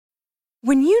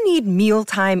When you need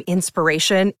mealtime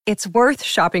inspiration, it's worth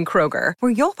shopping Kroger,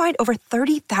 where you'll find over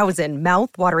 30,000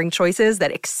 mouth-watering choices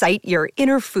that excite your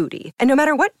inner foodie. And no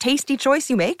matter what tasty choice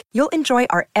you make, you'll enjoy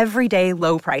our everyday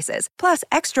low prices, plus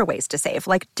extra ways to save,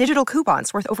 like digital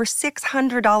coupons worth over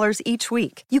 $600 each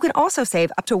week. You can also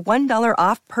save up to $1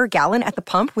 off per gallon at the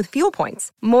pump with fuel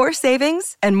points. More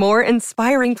savings and more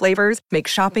inspiring flavors make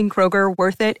shopping Kroger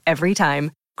worth it every time.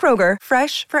 Kroger,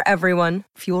 fresh for everyone.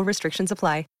 Fuel restrictions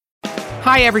apply.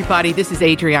 Hi, everybody. This is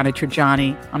Adriana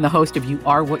Trajani. I'm the host of You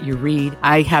Are What You Read.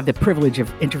 I have the privilege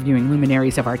of interviewing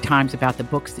luminaries of our times about the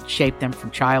books that shaped them from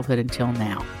childhood until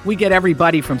now. We get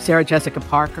everybody from Sarah Jessica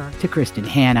Parker to Kristen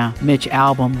Hanna, Mitch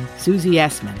Albom, Susie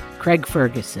Essman, Craig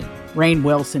Ferguson, Rainn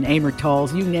Wilson, Amor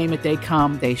Tolls, you name it, they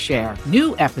come, they share.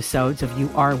 New episodes of You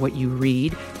Are What You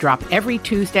Read drop every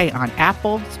Tuesday on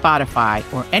Apple, Spotify,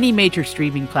 or any major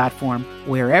streaming platform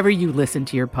wherever you listen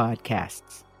to your podcasts.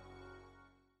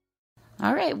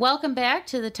 All right, welcome back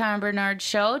to the Tom Bernard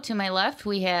Show. To my left,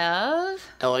 we have...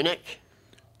 Ellie Nick.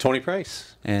 Tony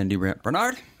Price. Andy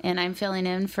Bernard. And I'm filling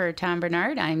in for Tom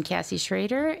Bernard. I'm Cassie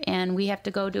Schrader, and we have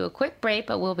to go to a quick break,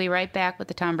 but we'll be right back with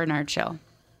the Tom Bernard Show.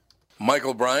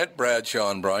 Michael Bryant, Bradshaw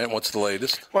and Bryant, what's the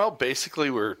latest? Well, basically,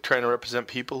 we're trying to represent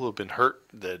people who have been hurt,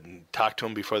 then talk to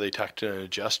them before they talk to an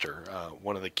adjuster.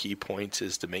 One of the key points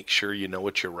is to make sure you know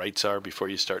what your rights are before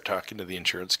you start talking to the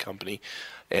insurance company,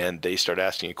 and they start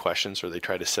asking you questions or they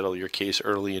try to settle your case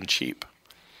early and cheap.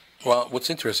 Well,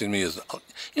 what's interesting to me is,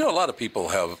 a lot of people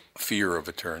have fear of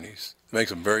attorneys. It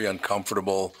makes them very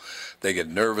uncomfortable. They get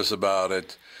nervous about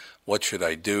it. What should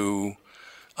I do?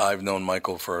 I've known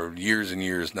Michael for years and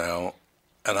years now,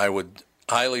 and I would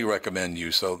highly recommend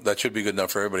you. So that should be good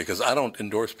enough for everybody, because I don't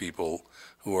endorse people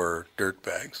who are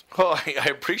dirtbags. Well, I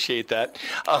appreciate that.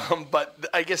 But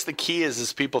I guess the key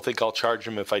is people think I'll charge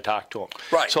them if I talk to them.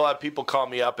 Right. So a lot of people call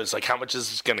me up. It's like, how much is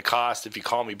this going to cost if you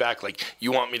call me back? Like,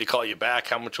 you want me to call you back?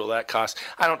 How much will that cost?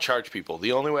 I don't charge people.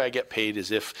 The only way I get paid is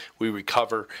if we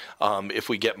recover, if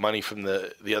we get money from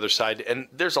the other side. And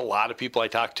there's a lot of people I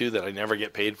talk to that I never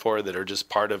get paid for that are just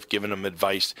part of giving them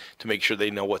advice to make sure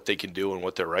they know what they can do and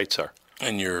what their rights are.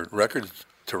 And your record's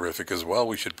terrific as well,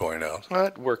 we should point out. Well,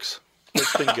 it works.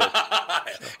 It's been good.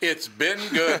 It's been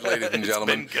good, ladies and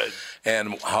gentlemen. It's been good.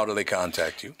 And how do they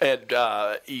contact you? And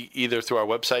either through our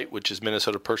website, which is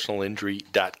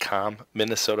minnesotapersonalinjury.com,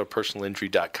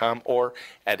 minnesotapersonalinjury.com, or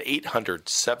at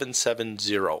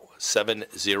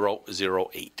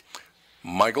 800-770-7008.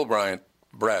 Michael Bryant,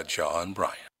 Bradshaw and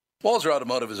Bryant. Walser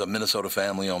Automotive is a Minnesota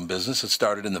family-owned business. It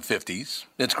started in the 50s.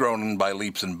 It's grown by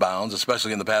leaps and bounds,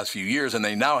 especially in the past few years, and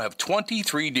they now have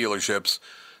 23 dealerships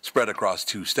spread across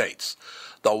 2 states.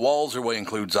 The Walser Way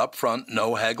includes upfront,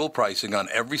 no-haggle pricing on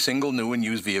every single new and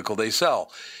used vehicle they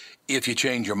sell. If you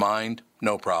change your mind,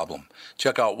 no problem.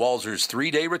 Check out Walser's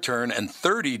 3-day return and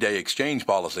 30-day exchange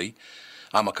policy.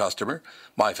 I'm a customer.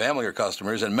 My family are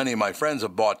customers, and many of my friends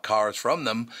have bought cars from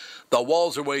them. The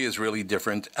Walser Way is really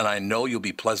different, and I know you'll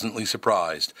be pleasantly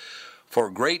surprised.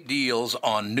 For great deals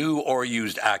on new or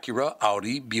used Acura,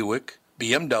 Audi, Buick,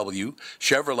 BMW,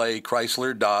 Chevrolet,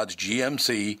 Chrysler, Dodge,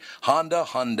 GMC, Honda,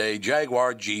 Hyundai,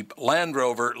 Jaguar, Jeep, Land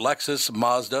Rover, Lexus,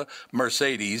 Mazda,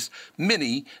 Mercedes,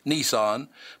 Mini, Nissan,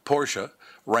 Porsche,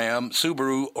 Ram,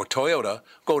 Subaru, or Toyota,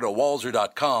 go to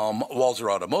Walser.com,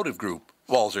 Walser Automotive Group,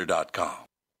 Walser.com.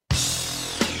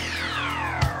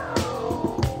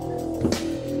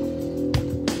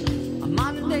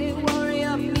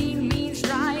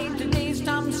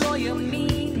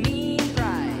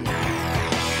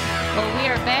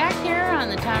 Back here on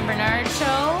the Tom Bernard Show,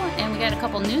 and we got a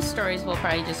couple news stories we'll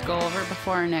probably just go over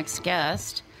before our next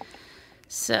guest.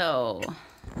 So,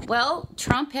 well,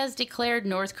 Trump has declared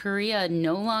North Korea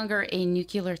no longer a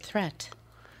nuclear threat.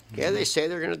 Yeah, they say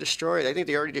they're going to destroy it. I think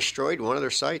they already destroyed one of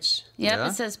their sites. Yep, yeah.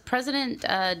 It says President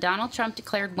Donald Trump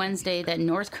declared Wednesday that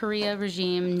North Korea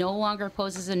regime no longer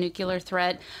poses a nuclear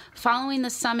threat following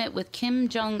the summit with Kim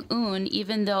Jong-un,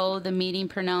 even though the meeting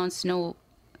produced no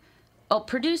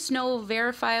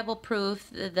verifiable proof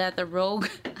that the rogue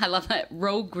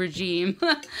regime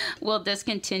will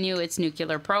discontinue its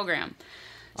nuclear program.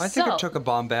 I think it took a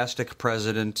bombastic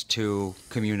president to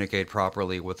communicate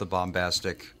properly with a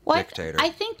bombastic dictator.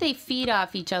 I think they feed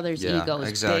off each other's egos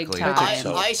exactly. big time.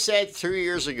 I said 3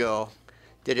 years ago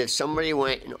that if somebody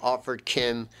went and offered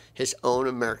Kim his own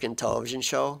American television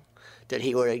show, that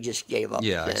he would have just gave up.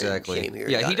 Yeah, exactly. Came here,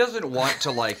 yeah, he doesn't want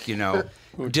to,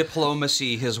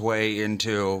 diplomacy his way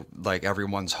into,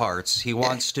 everyone's hearts. He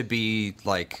wants to be,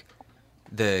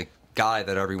 the guy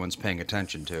that everyone's paying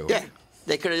attention to. Yeah.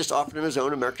 They could have just offered him his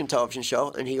own American television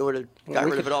show, and he would have got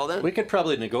rid of it all then. We could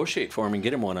probably negotiate for him and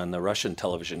get him one on the Russian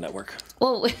television network.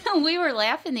 Well, we were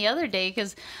laughing the other day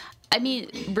because, I mean,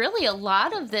 really a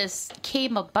lot of this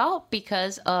came about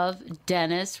because of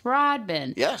Dennis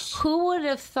Rodman. Yes. Who would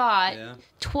have thought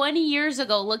 20 years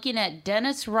ago, looking at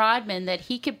Dennis Rodman, that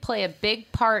he could play a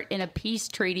big part in a peace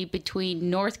treaty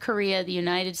between North Korea, the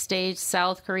United States,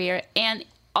 South Korea, and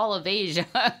all of Asia.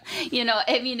 You know,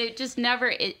 I mean, it just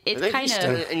never, it kind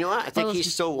of... And you know what? I think he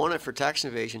still won it for tax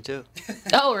evasion, too.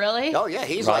 Oh, really? Oh, yeah.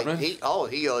 He's Rodman?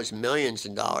 like, he owes millions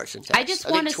of dollars in tax. I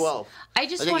just want to... 12. I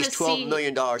just think want he's to $12 see...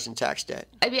 million in tax debt.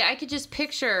 I mean, I could just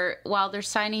picture while they're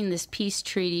signing this peace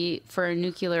treaty for a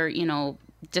nuclear, you know,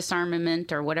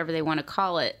 disarmament or whatever they want to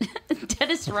call it.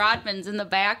 Dennis Rodman's in the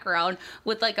background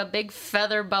with like a big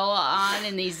feather boa on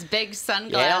and these big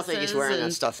sunglasses. Yeah, I don't think he's wearing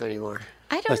that stuff anymore.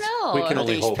 I don't know. we can I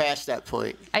only think he's hope. past that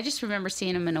point. I just remember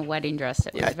seeing him in a wedding dress.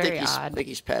 It was I very think odd. I think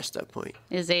he's past that point.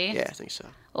 Is he? Yeah, I think so.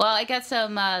 Well, I got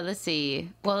some, let's see.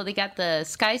 Well, they got the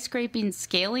skyscraping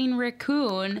scaling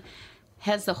raccoon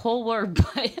has the whole world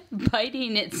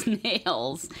biting its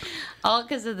nails. All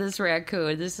because of this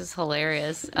raccoon. This is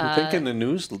hilarious. I'm thinking the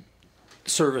news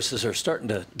services are starting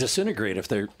to disintegrate if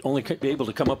they're only able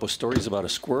to come up with stories about a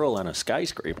squirrel on a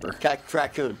skyscraper.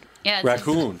 Raccoon. Yeah,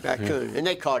 Raccoon. Raccoon. And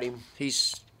they caught him.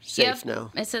 He's safe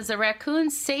now. It says the raccoon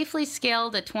safely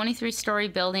scaled a 23-story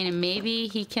building, and maybe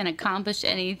he can accomplish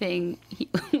anything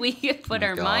we could put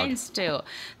our minds to.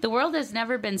 The world has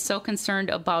never been so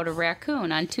concerned about a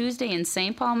raccoon. On Tuesday in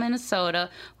St. Paul, Minnesota,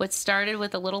 what started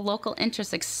with a little local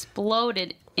interest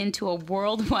exploded into a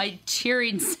worldwide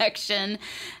cheering section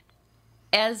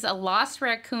as a lost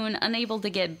raccoon, unable to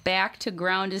get back to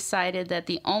ground, decided that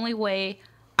the only way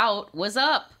out was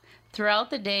up. Throughout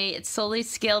the day, it slowly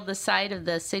scaled the side of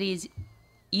the city's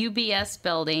UBS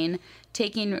building,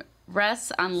 taking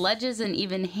rests on ledges and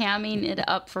even hamming it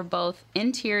up for both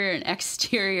interior and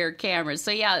exterior cameras.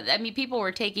 So, yeah, I mean, people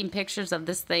were taking pictures of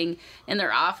this thing in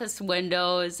their office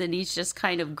windows, and he's just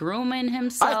kind of grooming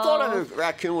himself. I thought if a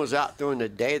raccoon was out during the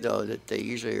day, though, that they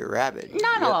usually are rabid.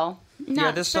 Not all.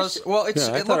 Yeah, this does. Well, I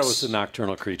thought it was a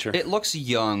nocturnal creature. It looks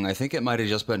young. I think it might have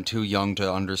just been too young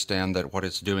to understand that what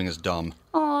it's doing is dumb.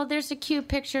 Oh, there's a cute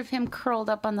picture of him curled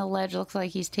up on the ledge. Looks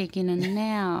like he's taking a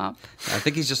nap. I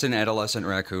think he's just an adolescent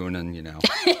raccoon, and you know.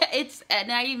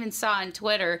 And I even saw on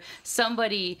Twitter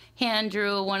somebody hand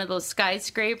drew one of those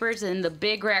skyscrapers and the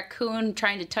big raccoon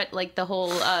trying to touch like the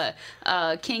whole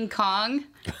King Kong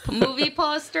movie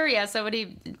poster. Yeah,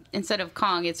 somebody instead of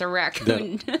Kong, it's a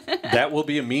raccoon. That will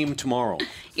be a meme tomorrow.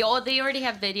 They already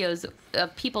have videos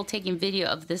of people taking video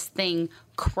of this thing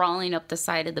crawling up the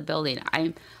side of the building.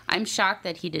 I'm shocked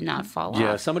that he did not fall off.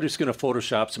 Yeah, somebody's going to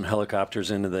Photoshop some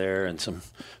helicopters into there and some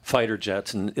fighter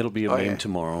jets, and it'll be a meme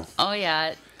tomorrow. Oh,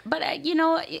 yeah. But, I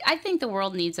think the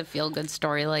world needs a feel-good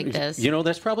story like this. You know,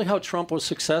 that's probably how Trump was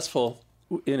successful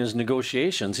in his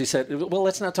negotiations. He said, well,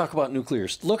 let's not talk about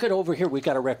nuclears. Look at over here. We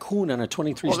got a raccoon on a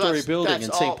 23-story building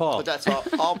in St. Paul. But that's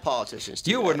all politicians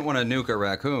do. You wouldn't want to nuke a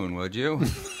raccoon, would you?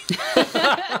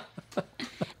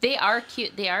 They are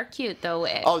cute. They are cute, though.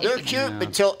 Oh, they're cute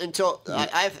until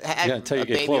I've had until a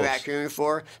baby raccoon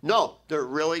before. No, they're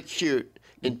really cute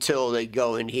until they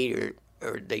go in heat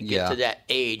or they get to that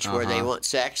age where they want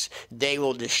sex. They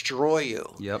will destroy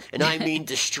you. Yep. And I mean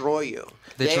destroy you.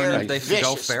 They vicious,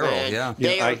 go feral, man. yeah.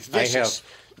 They are vicious.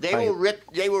 They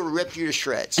will rip you to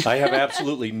shreds. I have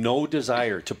absolutely no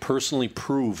desire to personally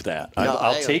prove that.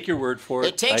 I'll take your word for it.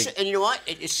 It takes, and you know what?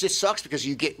 It just sucks because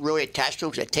you get really attached to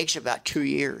them because it takes about 2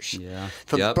 years. Yeah.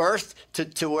 From birth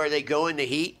to where they go into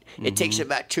heat, it takes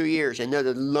about 2 years, and they're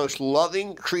the most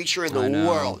loving creature in the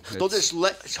world. They'll just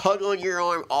hug on your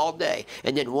arm all day,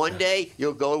 and then one day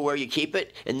you'll go where you keep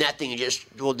it, and that thing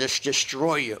will just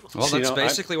destroy you. Well, that's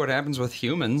basically what happens with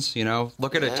humans. You know,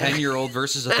 look at a 10-year-old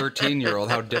versus a 13-year-old.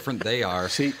 How different they are.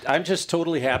 See, I'm just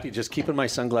totally happy just keeping my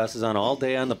sunglasses on all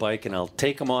day on the bike, and I'll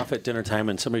take them off at dinner time,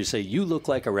 and somebody say, "You look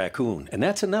like a raccoon," and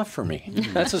that's enough for me.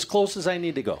 That's as close as I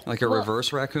need to go. Like a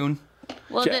reverse raccoon?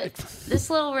 Well, this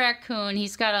little raccoon,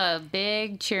 he's got a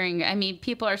big cheering. I mean,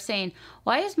 people are saying,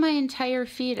 "Why is my entire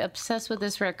feed obsessed with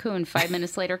this raccoon?" 5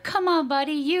 minutes later, come on,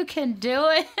 buddy, you can do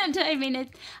it. I mean,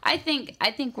 I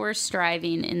think we're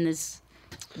striving in this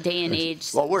day and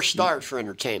age. Well, we're starved for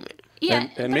entertainment. Yeah,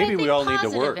 and maybe we all need to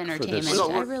work for this.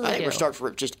 I think we're starved for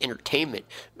just entertainment.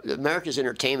 America's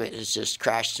entertainment is just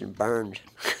crashed and burned.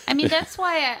 I mean, that's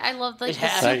why I love like.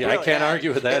 I can't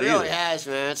argue with that either. It really either. has,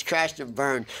 man. It's crashed and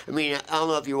burned. I mean, I don't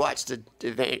know if you watched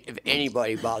if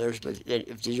anybody bothers, but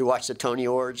did you watch the Tony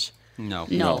Awards? No.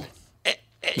 No.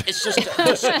 It's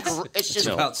just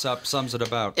about sums it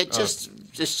about. It just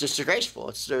just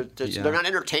disgraceful. They're not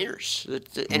entertainers.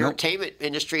 The entertainment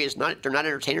industry is not. They're not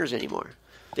entertainers anymore.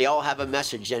 They all have a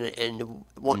message and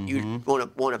want you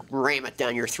want to ram it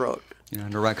down your throat. Yeah,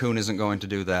 and a raccoon isn't going to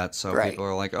do that, so people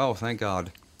are like, "Oh, thank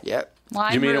God." Yep.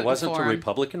 Well, You mean it wasn't a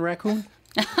Republican raccoon?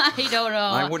 I don't know.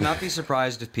 I would not be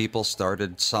surprised if people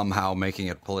started somehow making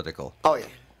it political. Oh yeah.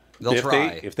 They'll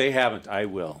try. If they haven't, I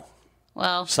will.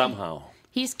 Well, Somehow.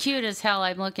 he's cute as hell.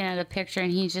 I'm looking at a picture,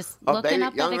 and he's just looking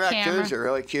up at young the raccoons camera. are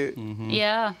really cute.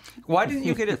 Yeah. Why didn't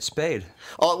you get it spayed?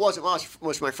 Oh, it wasn't. Well, it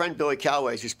was my friend Billy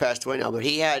Calloway, who's passed away now, but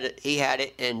he had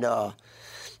it, and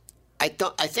I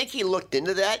think he looked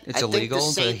into that. It's I think illegal the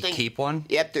same to thing, keep one?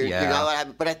 Yep, they're Yeah. not allowed to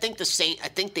have, but I think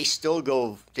they still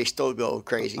go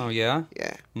crazy. Oh, yeah?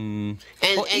 Yeah. Well,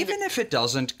 And even if it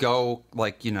doesn't go,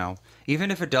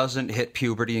 even if it doesn't hit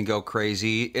puberty and go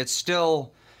crazy, it's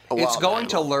still... It's wild going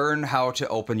to animal. learn how to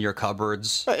open your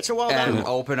cupboards Right, it's a wild and animal.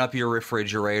 open up your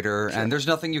refrigerator, and there's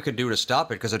nothing you can do to stop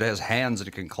it because it has hands that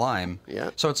it can climb.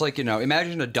 Yeah. So it's like,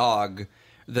 imagine a dog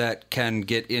that can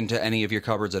get into any of your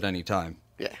cupboards at any time.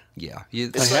 yeah. Yeah.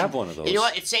 I have one of those. You know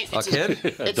what? It's kid?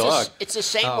 It's dog. It's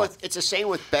the same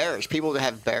with bears. People that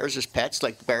have bears as pets,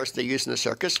 like bears they use in the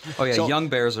circus. Oh, yeah, So- young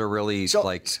bears are really, So,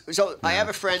 like... I have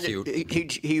a friend. cute.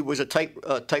 That he was a type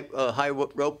high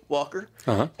rope walker,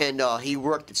 and he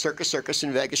worked at Circus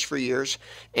in Vegas for years,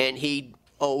 and he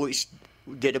always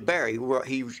did a bear.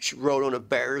 He rode on a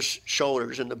bear's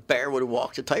shoulders, and the bear would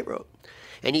walk the tightrope.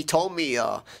 And he told me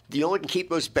you only can keep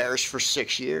those bears for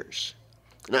 6 years.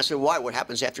 And I said, why? What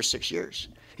happens after 6 years?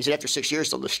 He said, after 6 years,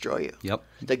 they'll destroy you. Yep.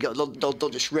 They'll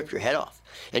just rip your head off.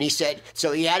 And he said,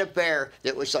 so he had a bear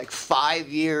that was like 5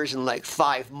 years and like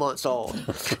 5 months old.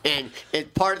 and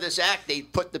part of this act, they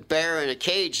put the bear in a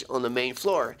cage on the main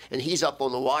floor, and he's up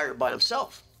on the wire by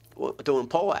himself doing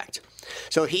pole act.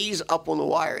 So he's up on the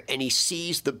wire, and he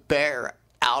sees the bear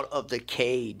out of the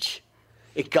cage.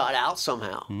 It got out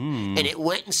somehow. And it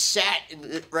went and sat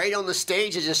right on the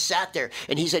stage. It just sat there.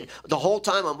 And he said, the whole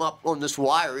time I'm up on this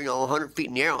wire, 100 feet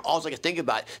in the air, all I could think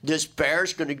about, this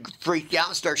bear's going to freak out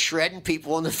and start shredding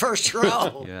people in the first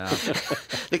row. Yeah.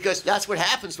 Because that's what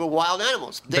happens with wild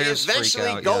animals. They Bears freak eventually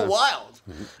out, go yeah. wild.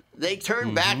 They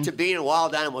turn back to being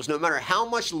wild animals, no matter how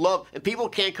much love. And people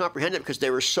can't comprehend it because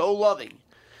they were so loving.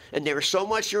 And they were so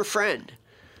much your friend.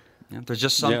 Yeah, there's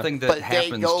just something that But they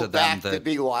happens go to them back that... to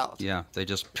be wild. Yeah, they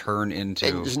just turn into...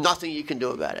 And there's nothing you can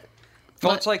do about it.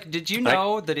 Well, it's like, did you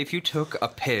know that if you took a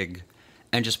pig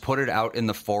and just put it out in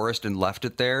the forest and left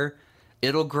it there,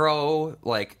 it'll grow,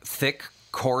 like, thick,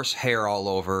 coarse hair all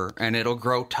over, and it'll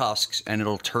grow tusks, and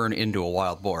it'll turn into a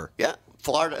wild boar? Yeah.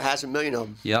 Florida has 1 million of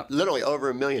them. Yep. Literally over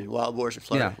 1 million wild boars in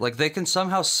Florida. Yeah, like they can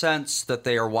somehow sense that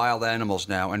they are wild animals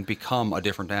now and become a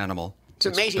different animal. It's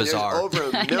amazing. bizarre. There's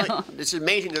over 1 million. It's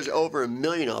amazing. There's over 1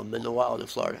 million of them in the wild in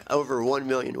Florida. Over 1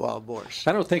 million wild boars.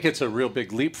 I don't think it's a real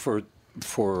big leap for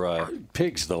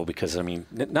pigs, though, because, I mean,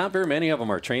 not very many of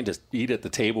them are trained to eat at the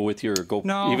table with you or go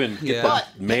get the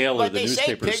mail or the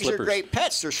newspaper they say pigs slippers. are great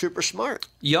pets. They're super smart.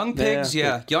 Young pigs,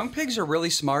 Yeah. Young pigs are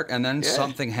really smart, and then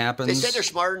something happens. They say they're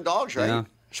smarter than dogs, right? Yeah.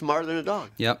 Smarter than a dog.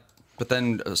 Yep. But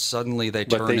then suddenly they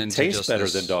turn But they into taste just better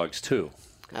this... than dogs, too.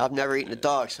 I've never eaten a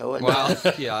dog, so I wouldn't Well,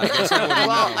 know. yeah, I guess I wouldn't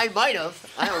Well, know. I might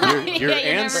have. I don't know. Your Yeah, you never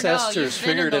know. ancestors You've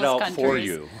been in figured it those out for countries.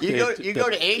 you. You go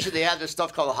to Asia, they have this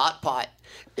stuff called a hot pot.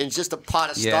 And it's just a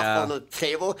pot of Yeah. stuff on the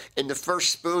table. And the first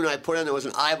spoon I put in, there was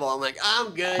an eyeball. I'm like,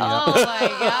 I'm good. Oh my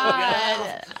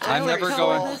God!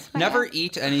 I'm never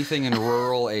eat anything in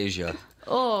rural Asia.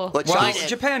 Oh, But Well, China,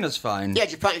 Japan is fine. yeah,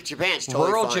 Japan's totally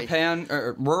rural fine.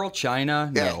 Japan, rural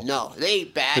China, Yeah, no. no, they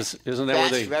eat bats. Isn't that where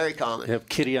Bats they very common. have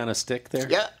kitty on a stick there?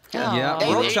 Yeah. Yeah, They-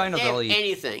 rural they- China, they they'll have eat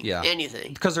anything. Yeah.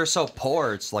 Anything. Because they're so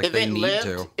poor, it's like they need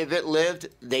to. If it lived,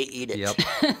 they eat it. Yep.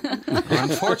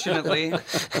 Unfortunately,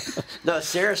 No,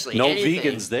 seriously. No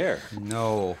anything. vegans there.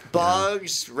 no.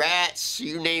 Bugs, rats,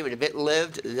 you name it. If it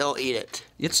lived, they'll eat it.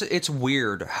 It's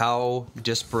weird how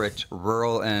disparate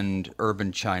rural and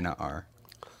urban China are.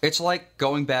 It's like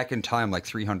going back in time like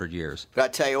 300 years. But I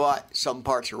tell you what, some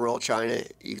parts of rural China,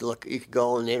 you can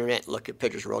go on the internet and look at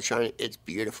pictures of rural China. It's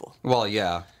beautiful, Well,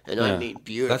 yeah. and I mean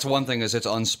beautiful. That's one thing is it's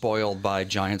unspoiled by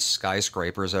giant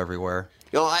skyscrapers everywhere.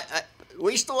 You know,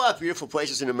 we still have beautiful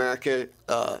places in America.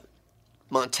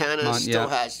 Montana still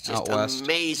has out just west.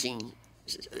 amazing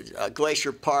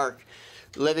Glacier Park,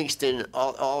 Livingston,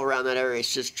 all around that area.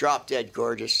 It's just drop dead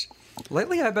gorgeous.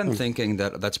 Lately, I've been thinking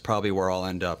that that's probably where I'll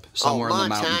end up, somewhere in the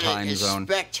Montana mountain time is zone.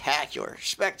 Spectacular.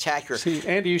 See,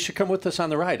 Andy, you should come with us on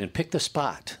the ride and pick the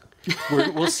spot.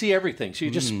 We'll see everything. So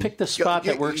you just pick the spot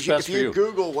that works best for you. If you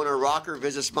Google when a rocker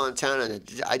visits Montana,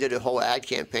 I did a whole ad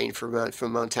campaign for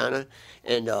Montana,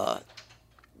 and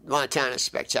Montana's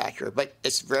spectacular, but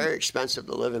it's very expensive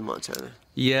to live in Montana.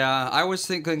 Yeah, I was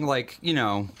thinking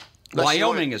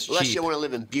Wyoming is cheap. Unless you want to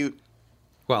live in Butte.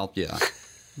 Well, yeah.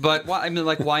 But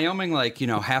Wyoming,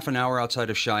 half an hour outside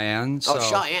of Cheyenne. So,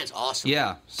 Cheyenne's awesome.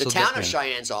 Yeah. The town of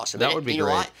Cheyenne's awesome. That would be you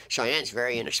great. know what? Cheyenne's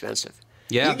very inexpensive.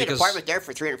 Yeah, you can get an because apartment there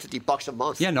for $350 a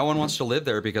month. Yeah, no one wants to live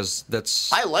there because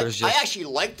I actually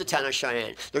like the town of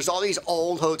Cheyenne. There's all these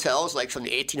old hotels from the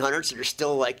 1800s that are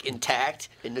still intact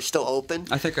and they're still open.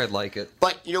 I think I'd like it.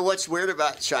 But you know what's weird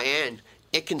about Cheyenne?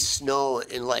 It can snow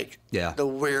in the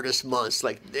weirdest months.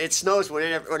 It snows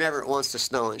whenever it wants to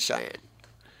snow in Cheyenne.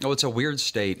 Oh, it's a weird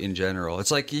state in general.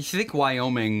 It's you think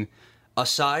Wyoming,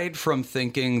 aside from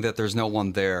thinking that there's no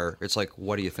one there, it's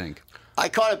what do you think? I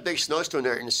caught a big snowstorm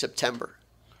there in September.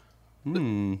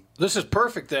 This is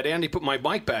perfect that Andy put my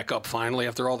mic back up finally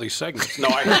after all these segments. No,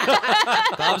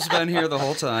 Bob's been here the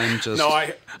whole time.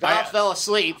 Bob fell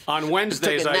asleep. On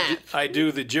Wednesdays, I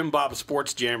do the Jim Bob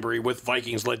Sports Jamboree with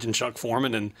Vikings legend Chuck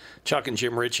Foreman and Chuck and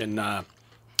Jim Rich and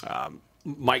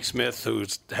Mike Smith, who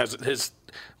has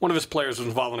one of his players was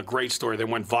involved in a great story that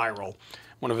went viral.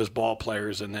 One of his ball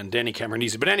players, and then Danny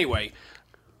Cameronese. But anyway,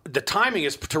 the timing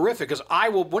is terrific because when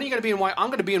are you going to be in Wyoming? I'm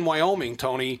going to be in Wyoming,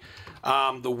 Tony.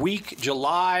 The week,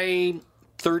 July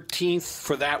 13th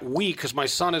for that week, because my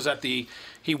son is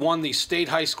he won the state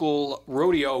high school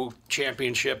rodeo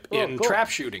championship in trap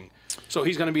shooting. So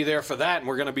he's going to be there for that, and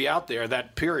we're going to be out there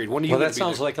that period. When are you that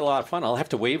sounds like a lot of fun. I'll have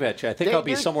to wave at you. I think I'll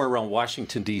be somewhere around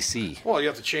Washington, D.C. Well, you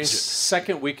have to change it.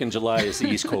 Second week in July is the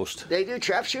East Coast. They do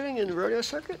trap shooting in the rodeo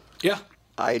circuit? Yeah.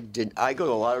 I go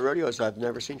to a lot of rodeos. I've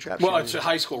never seen trap shooting. Well, it's a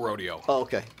high school rodeo. Oh,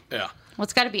 okay. Yeah. Well,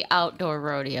 it's got to be outdoor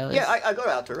rodeos. Yeah, I go to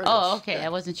outdoor rodeos. Oh, okay. I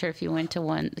wasn't sure if you went to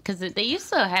one because they used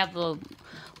to have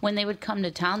when they would come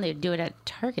to town, they'd do it at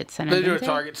Target Center. They do it at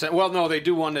Target Center. Well, no, they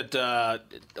do one at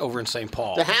over in St.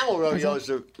 Paul. The Hamill Rodeo is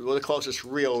the closest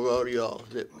real rodeo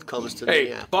that comes to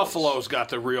Minneapolis. Buffalo's got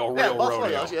the real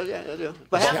rodeo. Yeah, they do.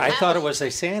 But I thought it was a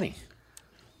Sani.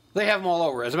 They have them all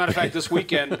over. As a matter of fact, this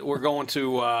weekend we're going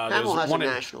to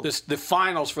the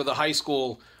finals for the high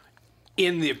school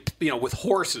in the with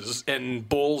horses and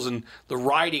bulls, and the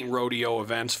riding rodeo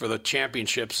events for the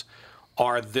championships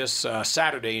are this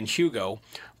Saturday in Hugo.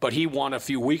 But he won a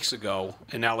few weeks ago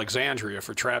in Alexandria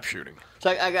for trap shooting. So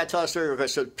I got to tell a story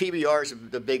because PBR is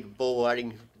the big bull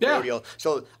riding rodeo.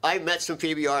 So I met some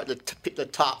PBR, the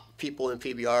top people in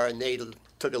PBR, and they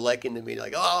took a liking to me,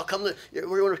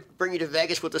 we're going to bring you to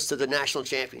Vegas with us to the national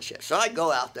championship. So I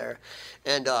go out there,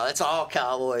 and it's all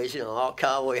cowboys, all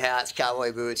cowboy hats,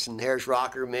 cowboy boots, and there's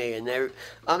Rocker me, and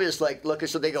I'm just looking.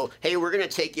 So they go, hey, we're going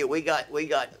to take you. We got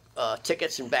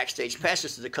tickets and backstage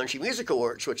passes to the Country Music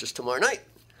Awards, which is tomorrow night.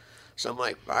 So I'm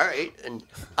like, all right, and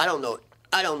I don't know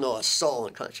a soul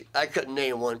in country. I couldn't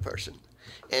name one person.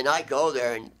 And I go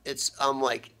there, and I'm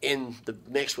in the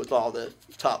mix with all the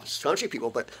top country people,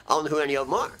 but I don't know who any of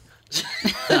them are.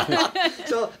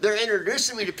 So they're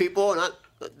introducing me to people, and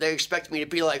they expect me to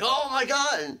be like, oh, my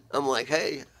God. And I'm like,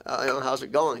 hey, how's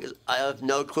it going? Because I have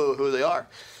no clue who they are.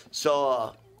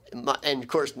 So, and of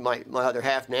course, my other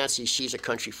half, Nancy, she's a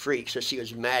country freak, so she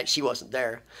was mad. She wasn't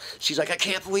there. She's like, I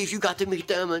can't believe you got to meet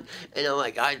them. And I'm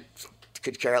like, I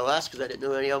could care less because I didn't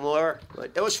know any of them were. But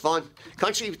it was fun.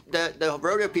 Country, the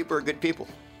rodeo people are good people.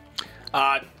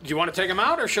 Do you want to take them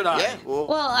out, or should I? Yeah.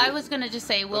 Well, I was going to just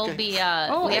say we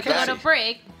have to go to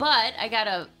break, but I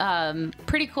got a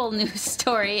pretty cool news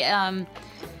story.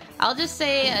 I'll just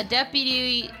say a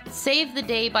deputy saved the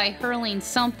day by hurling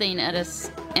something at us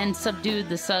and subdued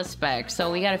the suspect.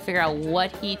 So we got to figure out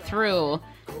what he threw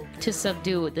to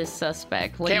subdue this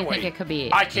suspect. What do you think it could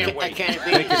be? I can't wait. A can of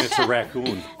I'm thinking beans? it's a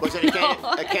raccoon. Was it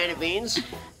a can of beans?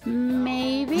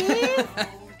 Maybe.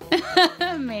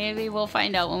 Maybe we'll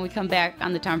find out when we come back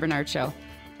on the Tom Bernard Show.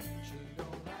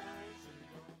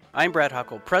 I'm Brad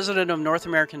Huckle, president of North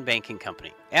American Banking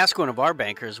Company. Ask one of our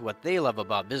bankers what they love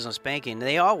about business banking, and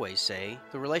they always say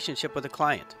the relationship with the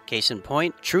client. Case in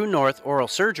point, True North Oral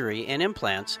Surgery and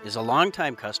Implants is a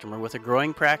longtime customer with a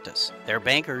growing practice. Their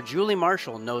banker, Julie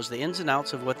Marshall, knows the ins and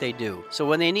outs of what they do. So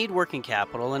when they need working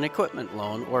capital, an equipment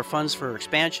loan, or funds for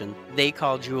expansion, they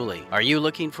call Julie. Are you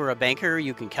looking for a banker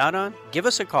you can count on? Give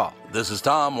us a call. This is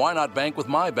Tom. Why not bank with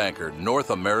my banker,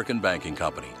 North American Banking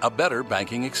Company? A better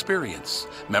banking experience.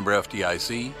 Member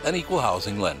FDIC, an equal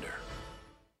housing lender.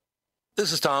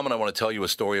 This is Tom, and I want to tell you a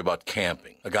story about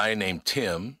camping. A guy named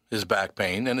Tim, his back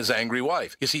pain, and his angry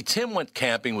wife. You see, Tim went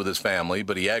camping with his family,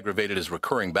 but he aggravated his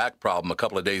recurring back problem a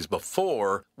couple of days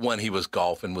before when he was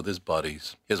golfing with his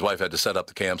buddies. His wife had to set up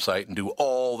the campsite and do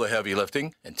all the heavy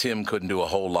lifting, and Tim couldn't do a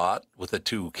whole lot with the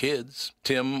 2 kids.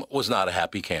 Tim was not a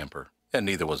happy camper. and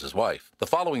neither was his wife. The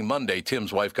following Monday,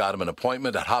 Tim's wife got him an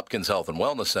appointment at Hopkins Health and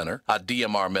Wellness Center, a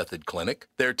DMR Method clinic.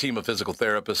 Their team of physical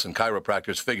therapists and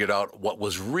chiropractors figured out what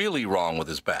was really wrong with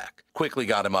his back, quickly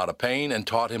got him out of pain, and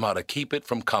taught him how to keep it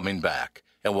from coming back.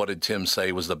 And what did Tim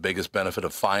say was the biggest benefit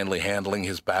of finally handling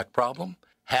his back problem?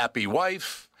 Happy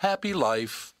wife, happy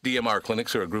life. DMR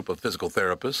clinics are a group of physical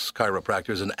therapists,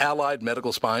 chiropractors, and allied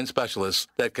medical spine specialists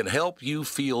that can help you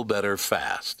feel better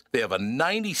fast. They have a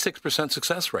 96%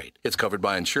 success rate. It's covered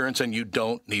by insurance, and you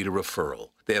don't need a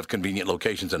referral. They have convenient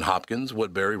locations in Hopkins,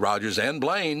 Woodbury, Rogers, and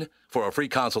Blaine. For a free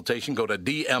consultation, go to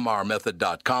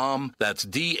dmrmethod.com. That's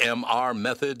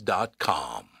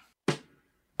dmrmethod.com.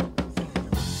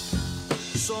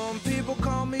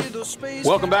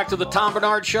 Welcome back to the Tom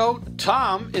Bernard Show.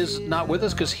 Tom is not with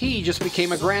us because he just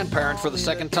became a grandparent for the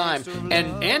second time.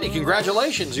 And Andy,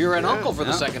 congratulations. You're an uncle for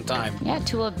the second time. Yeah,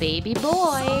 to a baby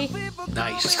boy.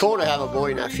 Nice. It's cool to have a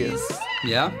boy nephew.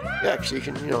 Yeah? Yeah, because you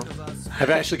can, I've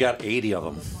actually got 80 of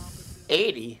them.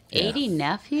 80? 80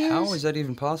 nephews? How is that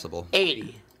even possible?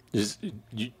 80.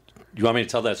 You want me to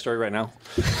tell that story right now?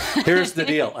 Here's the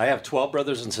deal. I have 12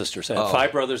 brothers and sisters. I have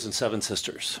 5 brothers and 7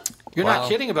 sisters. You're not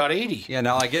kidding about 80. Yeah,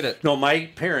 now I get it. No, my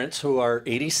parents, who are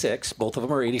 86, both of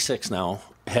them are 86 now,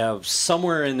 have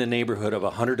somewhere in the neighborhood of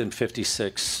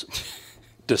 156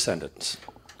 descendants.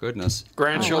 Goodness.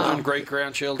 Grandchildren,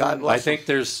 great-grandchildren. I think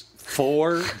there's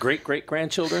 4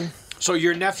 great-great-grandchildren. So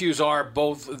your nephews are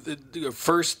both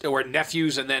first or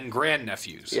nephews and then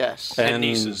grandnephews. Yes. And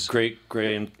nieces.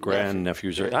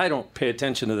 Great-grandnephews. I don't pay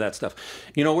attention to that stuff.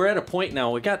 We're at a point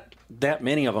now, we got that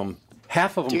many of them.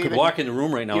 Half of them could walk in the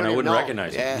room right now and I wouldn't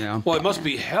recognize them. Yeah. Well, it must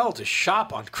be hell to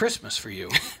shop on Christmas for you.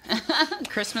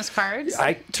 Christmas cards?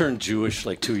 I turned Jewish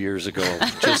like 2 years ago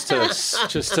just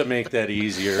to make that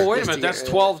easier. Well, wait a minute. That's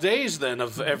 12 days then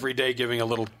of every day giving a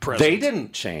little present. They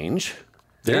didn't change.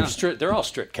 They're strict. They're all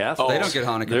strict Catholics. They don't get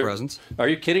Hanukkah presents. Are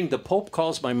you kidding? The Pope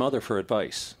calls my mother for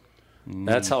advice.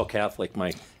 That's how Catholic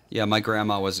my... Yeah, my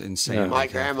grandma was insane. Yeah. My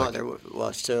grandmother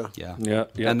was too. Yeah. Yeah.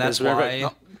 And that's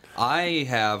why I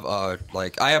have I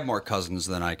have more cousins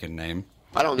than I can name.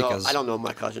 I don't know. I don't know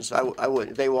my cousins. I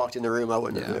wouldn't. If they walked in the room, I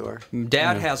wouldn't know who they were.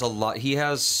 Dad has a lot. He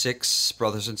has 6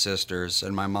 brothers and sisters,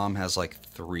 and my mom has like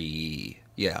 3.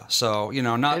 Yeah, so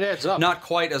not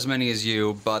quite as many as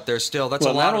you, but there's still that's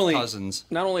a lot of cousins.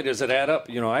 Not only does it add up,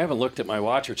 I haven't looked at my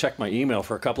watch or checked my email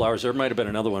for a couple hours. There might have been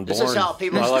another one born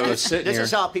while I was sitting here. This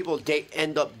is how people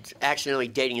end up accidentally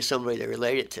dating somebody they're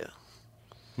related to.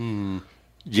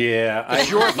 Yeah,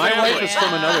 my wife is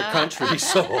from another country,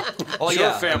 so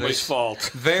your family's fault.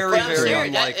 Very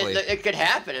unlikely. It could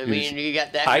happen. I mean, you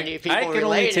got that many people related. I can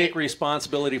only take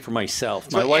responsibility for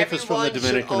myself. My wife is from the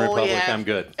Dominican Republic. I'm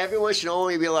good. Everyone should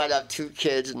only be allowed to have 2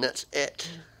 kids, and that's it.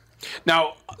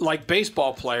 Now, like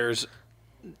baseball players,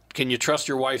 can you trust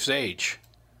your wife's age?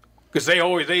 Because they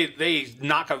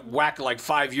knock a whack like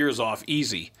 5 years off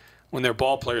easy when they're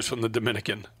ball players from the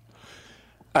Dominican.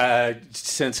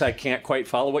 Since I can't quite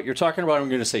follow what you're talking about, I'm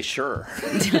going to say sure.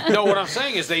 No, what I'm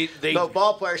saying is they no,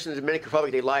 ball players in the Dominican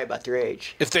Republic, they lie about their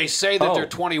age. If they say that they're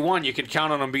 21, you can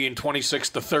count on them being 26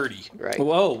 to 30. Right.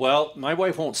 Whoa, well, my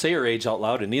wife won't say her age out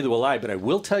loud, and neither will I, but I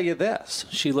will tell you this.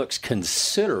 She looks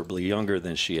considerably younger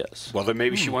than she is. Well, then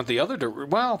maybe she went the other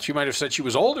well, she might have said she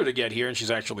was older to get here, and she's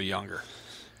actually younger.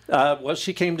 Well,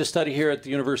 she came to study here at the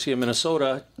University of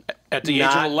Minnesota at the age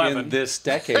of 11. In this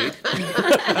decade.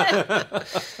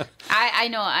 I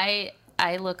know. I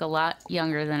look a lot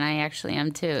younger than I actually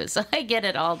am, too. So I get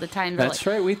it all the time. That's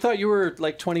right. We thought you were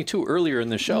like 22 earlier in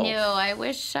the show. No, I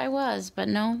wish I was, but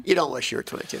no. You don't wish you were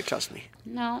 22, trust me.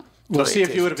 No. Well, see,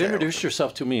 if you would have introduced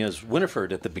yourself to me as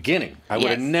Winifred at the beginning, I would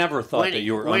have never thought that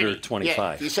you were under 25.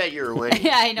 Yeah, you said you were Winnie.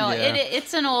 Yeah, I know. Yeah.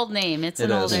 It's an old name. It's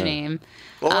an older name.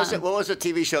 What was it? What was the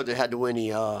TV show that had the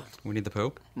Winnie? Winnie the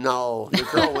Pooh? No, the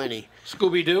girl Winnie.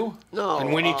 Scooby-Doo? No.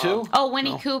 And Winnie too? Oh,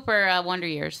 Winnie Cooper, Wonder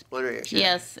Years. Wonder Years, yeah.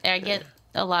 Yes, I get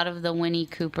a lot of the Winnie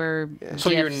Cooper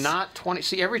So gifs. you're not 20.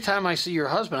 See, every time I see your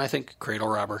husband, I think cradle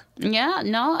robber. Yeah,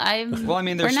 no, I'm... Well, I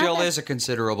mean, there still is a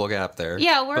considerable gap there.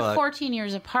 Yeah, we're 14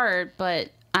 years apart, but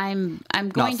I'm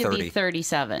going to be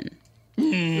 37. No.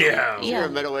 Yeah. You're a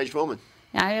middle-aged woman.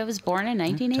 I was born in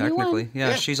 1981. Technically,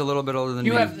 yeah, she's a little bit older than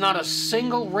me. You have not a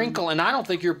single wrinkle, and I don't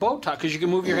think you're Botox because you can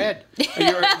move your head.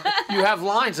 You have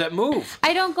lines that move.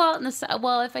 I don't go out in the sun.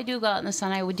 Well, if I do go out in the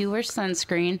sun, I would do wear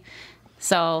sunscreen.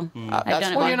 So I've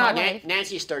done it my whole life.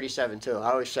 Nancy's 37 too.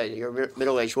 I always say you're a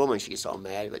middle-aged woman. She gets all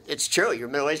mad, but it's true. You're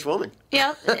a middle-aged woman.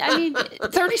 Yeah, I mean,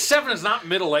 37 is not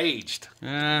middle-aged.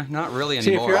 Not really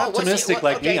anymore. See, if you're optimistic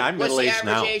like me, I'm middle-aged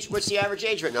now. What's the average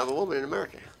age right now of a woman in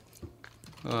America?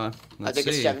 Let's I think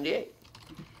it's 78.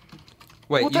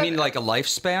 Wait, you mean like a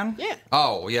lifespan? Yeah.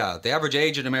 Oh, yeah. The average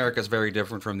age in America is very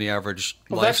different from the average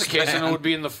Well, lifespan. that's the case, then it would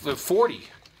be in the 40.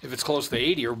 If it's close to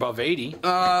 80 or above 80.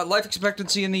 Life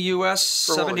expectancy in the U.S.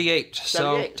 78. 78,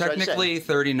 So that's what I technically said.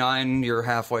 39. You're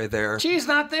halfway there. She's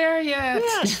not there yet.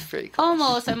 Yeah, it's pretty close.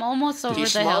 Almost. I'm almost over you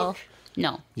the hill. smoke?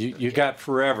 No. You got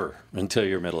forever until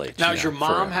you're middle aged. Now, does your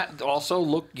mom forever. also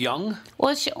look young?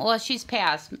 Well, she's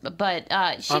passed, but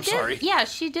she I'm did. sorry. Yeah,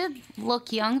 she did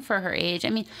look young for her age. I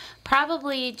mean,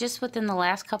 probably just within the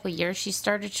last couple of years, she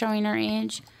started showing her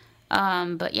age.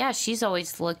 But yeah, she's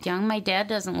always looked young. My dad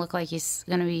doesn't look like he's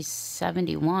going to be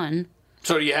 71.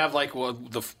 So do you have like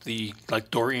the like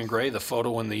Dorian Gray, the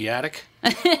photo in the attic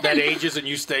that ages and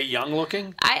you stay young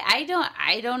looking?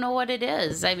 I don't know what it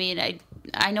is. I mean,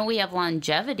 I know we have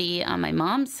longevity on my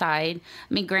mom's side.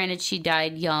 I mean, granted, she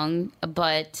died young,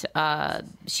 but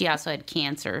she also had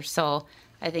cancer, so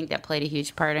I think that played a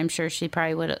huge part. I'm sure she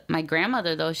probably would. My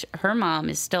grandmother, though, her mom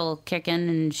is still kicking,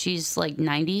 and she's like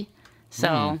 90.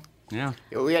 So Yeah.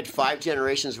 We had 5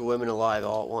 generations of women alive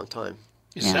all at one time.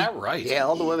 Is that right? Yeah,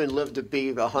 all the women lived to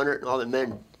be 100, and all the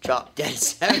men dropped dead at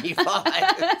 75.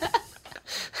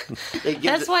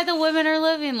 That's why the women are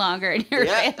living longer in your family.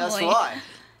 Yeah, that's why.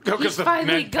 He's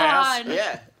finally gone.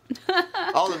 Yeah.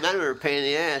 All the men were a pain in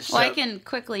the ass. Well, I can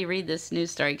quickly read this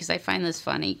news story because I find this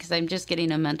funny because I'm just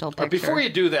getting a mental picture. Before you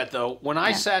do that, though, when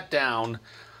I sat down,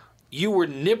 you were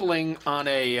nibbling on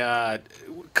a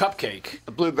cupcake.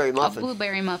 A blueberry muffin. A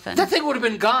blueberry muffin. That thing would have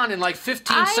been gone in like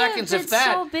 15 seconds, have if been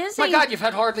that. so busy. My God, you've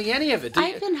had hardly any of it.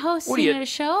 I've been hosting a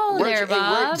show there,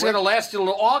 Bob. It's going to last till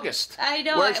August. I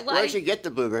know. Where'd you get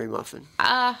the blueberry muffin?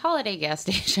 Holiday gas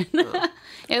station.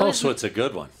 So it's a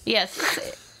good one.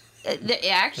 Yes.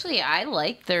 Actually, I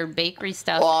like their bakery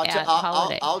stuff at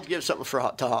Holiday. I'll give something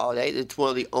to Holiday. It's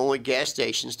one of the only gas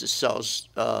stations that sells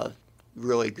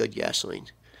really good gasoline.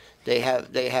 They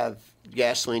have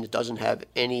gasoline that doesn't have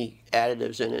any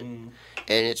additives in it, and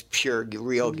it's pure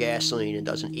real gasoline and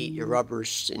doesn't eat your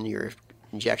rubbers in your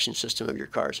injection system of your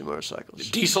cars and motorcycles.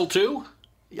 Diesel too?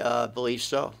 I believe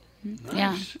so. Nice.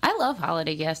 Yeah, I love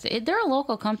Holiday Gas. They're a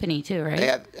local company too, right? They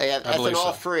have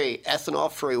ethanol free,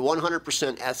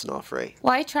 100% ethanol free.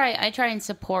 Well, I try and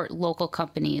support local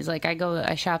companies. Like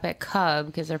I shop at Cub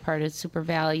because they're part of Super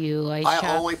Value.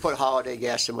 I only put Holiday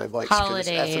gas in my bikes because it's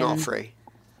ethanol free.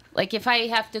 Like if I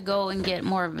have to go and get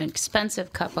more of an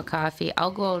expensive cup of coffee,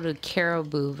 I'll go to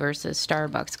Caribou versus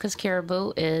Starbucks because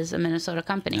Caribou is a Minnesota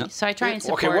company. Yep. So I try and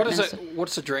support. Okay,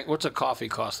 what's a drink? What's a coffee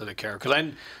cost at a Caribou?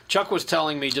 Because Chuck was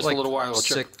telling me just a little while ago.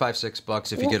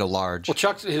 $5-6 if you get a large. Oh, Well,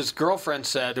 Chuck, his girlfriend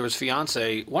said to his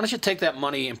fiance, "Why don't you take that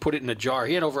money and put it in a jar?"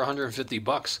 He had over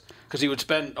 $150 because he would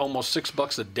spend almost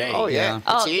 $6 a day. Oh yeah,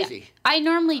 it's easy. Yeah. I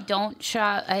normally don't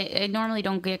shop. I normally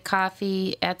don't get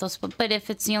coffee at those, but if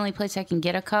it's the only place I can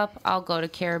get a cup, I'll go to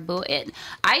Caribou.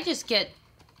 I just get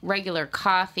regular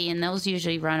coffee, and those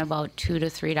usually run about $2 to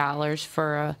 $3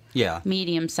 for a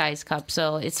medium-sized cup.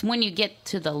 So it's when you get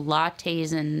to the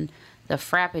lattes and the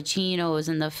frappuccinos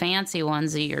and the fancy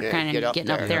ones that you're kind of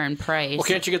getting up there in price. Well,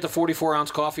 can't you get the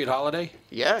 44-ounce coffee at Holiday?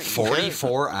 Yeah.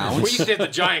 44 ounce? Well, you can get the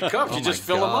giant cups. You just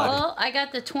fill them up. Well, I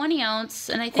got the 20-ounce,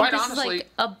 and I think this is like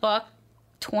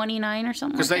 $1.29 or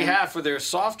something. Because they have for their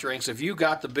soft drinks, if you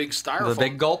got the big styrofoam. The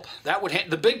big gulp? That would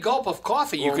the big gulp of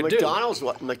coffee you could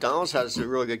McDonald's has a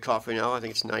really good coffee now. I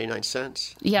think it's 99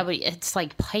 cents. Yeah, but it's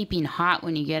like piping hot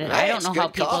when you get it. Hey, I don't know how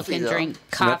people can drink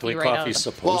coffee right out of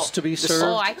supposed to be served?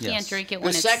 Oh, I can't drink it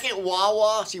when the it's... second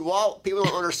Wawa, people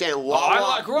don't understand.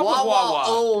 I grew up with Wawa.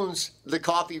 Owns the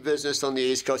coffee business on the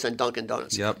East Coast and Dunkin'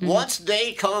 Donuts. Yep. Mm-hmm. Once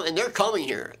they come, and they're coming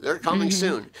here, they're coming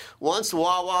soon. Once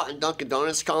Wawa and Dunkin'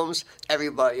 Donuts comes,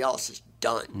 everybody else is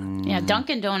done. Yeah,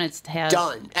 Dunkin' Donuts has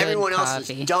done. good Everyone else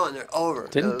coffee. is done. They're over.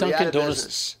 Didn't Dunkin'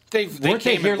 Donuts? They weren't they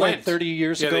came here and like went. 30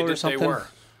 years ago or something? They were.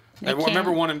 I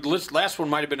remember one. Last one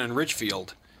might have been in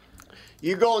Richfield.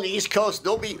 You go on the East Coast,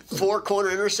 there'll be 4-corner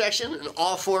intersection, and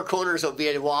all 4 corners will be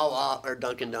at Wawa or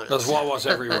Dunkin' Donuts. There's Wawas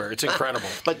everywhere. It's incredible.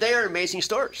 But they are amazing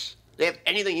stores. They have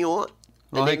anything you want.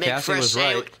 Well, And Cassie was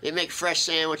right. They make fresh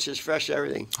sandwiches, fresh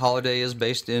everything. Holiday is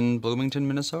based in Bloomington,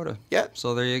 Minnesota. Yep.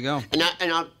 So there you go. And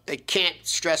I can't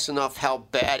stress enough how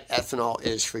bad ethanol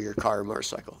is for your car or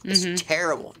motorcycle. It's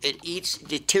terrible. It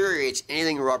deteriorates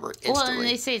anything rubber instantly. Well, and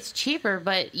they say it's cheaper,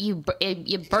 but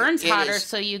it burns hotter,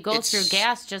 so you go through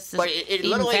gas just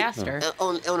even faster.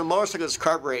 On a motorcycle that's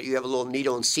carbureted, you have a little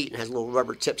needle and seat and has little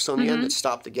rubber tips on the end that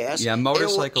stop the gas. Yeah,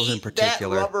 motorcycles in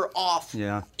particular. That rubber off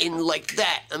in like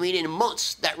that. I mean, in months,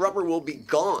 that rubber will be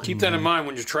gone. Keep that in mind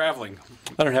when you're traveling.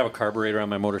 I don't have a carburetor on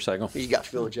my motorcycle. You got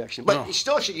fuel injection. But you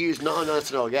still should use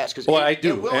non-ethanol gas. Well, I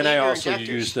do. And I also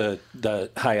use the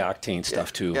high-octane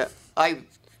stuff, too. Yeah. I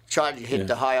tried to hit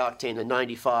the high octane, the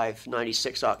 95,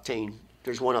 96 octane.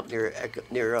 There's one up near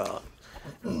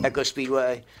Echo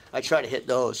Speedway. I try to hit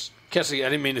those. Cassie, I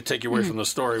didn't mean to take you away from the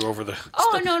story over the.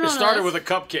 No. It started with a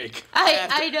cupcake.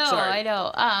 I know. Sorry. I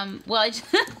know. Well,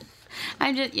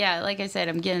 I'm just like I said,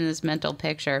 I'm getting this mental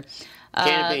picture.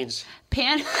 Can of beans.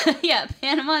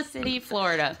 Panama City,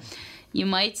 Florida. You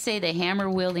might say the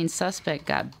hammer-wielding suspect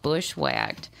got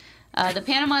bushwhacked. The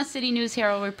Panama City News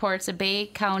Herald reports the Bay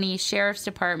County Sheriff's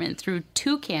Department threw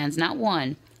 2 cans, not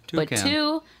one, but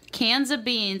 2 cans of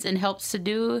beans and helped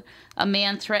subdue a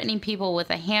man threatening people with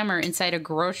a hammer inside a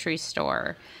grocery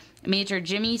store. Major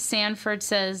Jimmy Sanford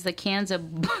says the cans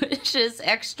of Bush's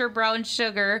extra brown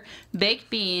sugar baked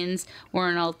beans were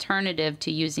an alternative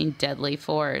to using deadly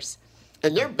force.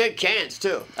 And they're big cans,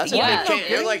 too. That's a big can.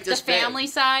 They're like this the family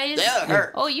big. size? That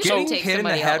hurt. Oh, you should take hit in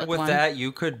the somebody head out with one. that,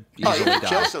 you could easily die.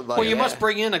 Kill somebody. Well, you must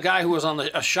bring in a guy who was on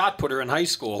a shot putter in high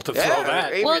school to throw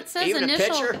that. Even, Well, it says even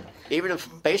initial- a pitcher, even a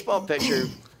baseball pitcher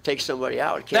takes somebody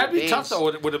out. That'd be tough,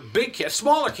 though, with a big can.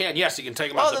 Smaller can, yes, you can take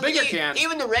them out. The bigger can.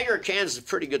 Even the regular cans is a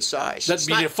pretty good size. That'd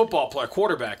be a football player,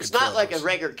 quarterback. It's not like a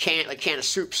regular can, like can of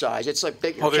soup size. It's like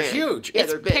bigger. Oh, they're can. huge. Yeah,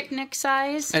 It's they're big. picnic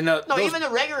size. And No, even the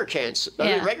regular cans.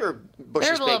 I mean, regular Bush's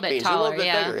They're a little baked bit beans. taller, They're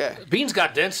a little bit bigger, yeah. Beans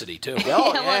got density, too.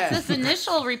 Oh, Well, it says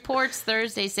initial reports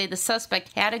Thursday say the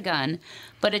suspect had a gun,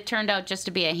 but it turned out just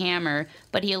to be a hammer.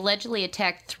 But he allegedly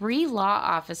attacked 3 law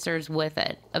officers with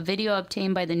it. A video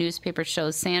obtained by the newspaper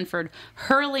shows Sanford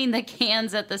hurling the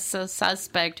cans at the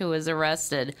suspect who was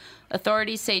arrested.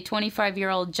 Authorities say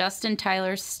 25-year-old Justin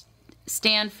Tyler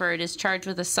Stanford is charged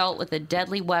with assault with a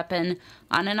deadly weapon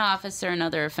on an officer and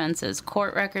other offenses.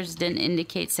 Court records didn't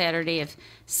indicate Saturday if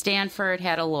Stanford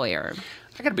had a lawyer.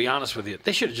 I got to be honest with you.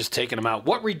 They should have just taken him out.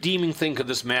 What redeeming thing could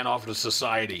this man offer to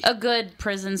society? A good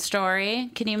prison story.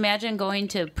 Can you imagine going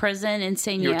to prison and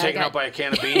saying you were taken out by a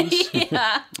can of beans?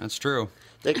 Yeah. That's true.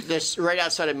 This right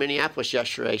outside of Minneapolis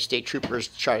yesterday, state troopers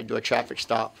tried to do a traffic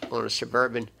stop on a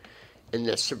Suburban, and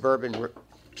the Suburban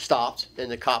stopped,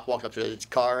 and the cop walked up to his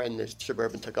car, and the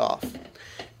Suburban took off.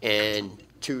 And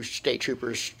 2 state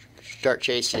troopers start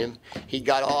chasing him. He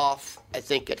got off, I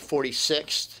think, at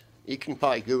 46th. You can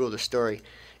probably Google the story.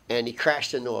 And he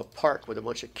crashed into a park with a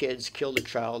bunch of kids, killed a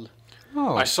child.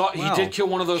 Oh, I saw he did kill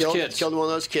one of those kids. Killed one of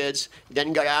those kids.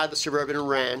 Then got out of the Suburban and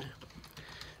ran.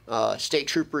 State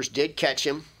troopers did catch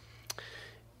him.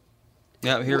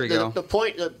 Yeah, here we go. The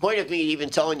point of me even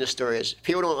telling this story is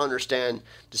people don't understand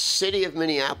the city of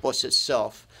Minneapolis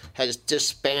itself has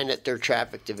disbanded their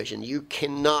traffic division. You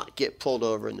cannot get pulled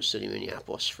over in the city of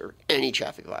Minneapolis for any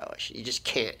traffic violation. You just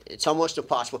can't. It's almost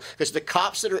impossible because the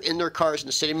cops that are in their cars in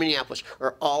the city of Minneapolis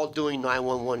are all doing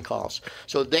 911 calls.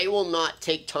 So they will not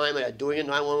take time at doing a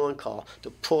 911 call to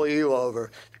pull you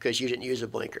over because you didn't use a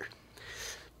blinker.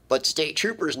 But state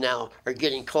troopers now are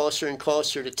getting closer and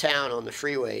closer to town on the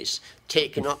freeways,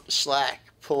 taking up the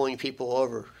slack, pulling people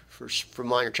over for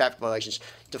minor traffic violations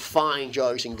to find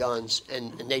drugs and guns.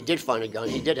 And they did find a gun.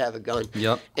 He did have a gun.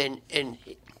 Yep. And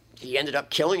he ended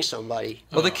up killing somebody.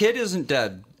 Well, the kid isn't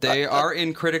dead. They are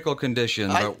in critical condition,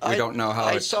 but we don't know how.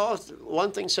 I saw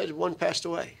one thing said 1 passed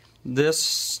away. This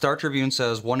Star Tribune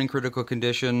says 1 in critical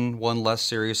condition, 1 less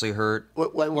seriously hurt.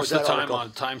 When What's was the that time article? on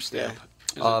timestamp?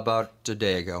 About a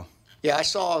day ago. Yeah, I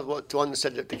saw the one that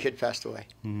said that the kid passed away.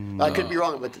 I could be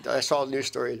wrong, but I saw a news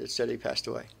story that said he passed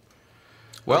away.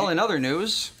 Well, in other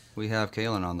news, we have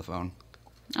Kaylin on the phone.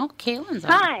 Oh, Kaylin's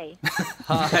on. Hi.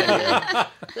 Hi.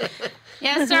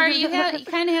 Yeah, sorry, you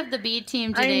kind of have the B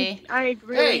team today. I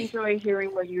really enjoy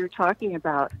hearing what you're talking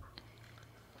about.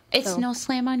 It's no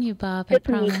slam on you, Bob. I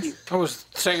promise. I was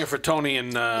singing for Tony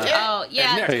and. Oh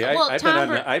yeah. And Nick. Hey, Well,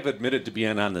 I've admitted to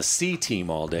being on the C team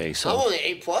all day. So I'm on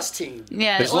the A+ team.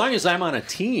 Yeah. as long as I'm on a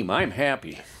team, I'm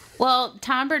happy. Well,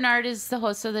 Tom Bernard is the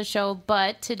host of the show,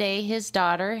 but today his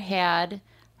daughter had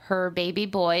her baby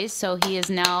boy, so he is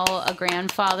now a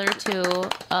grandfather to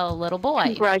a little boy.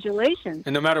 Congratulations.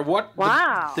 And no matter what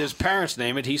Wow. his parents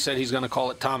name it, he said he's going to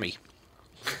call it Tommy.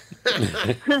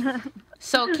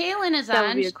 So Kaylin is That on.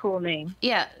 would be a cool name.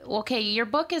 Yeah. Okay. Your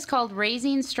book is called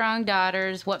Raising Strong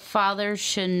Daughters, What Fathers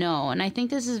Should Know. And I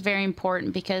think this is very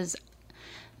important because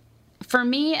for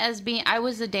me, I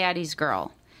was a daddy's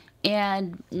girl.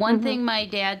 And one thing my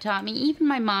dad taught me, even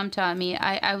my mom taught me,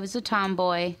 I was a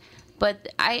tomboy, but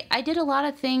I did a lot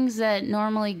of things that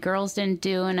normally girls didn't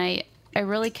do. And I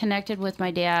really connected with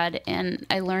my dad, and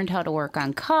I learned how to work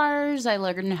on cars. I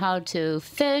learned how to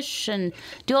fish and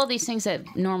do all these things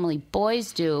that normally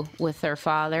boys do with their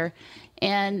father.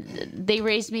 And they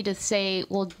raised me to say,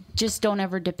 well, just don't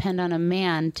ever depend on a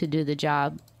man to do the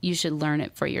job. You should learn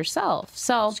it for yourself.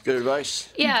 So that's good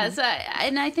advice. Yeah,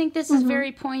 and I think this is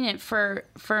very poignant for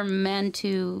men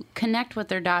to connect with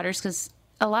their daughters, because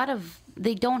a lot of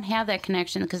they don't have that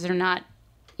connection because they're not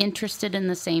interested in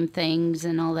the same things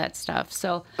and all that stuff.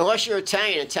 So unless you're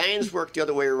Italian, Italians work the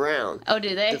other way around. Oh,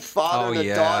 do they? The father and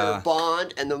the daughter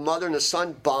bond, and the mother and the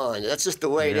son bond. That's just the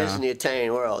way it is in the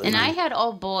Italian world. And I had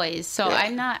all boys, so I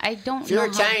don't know. If you're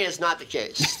Italian, it's not the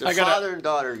case. The father and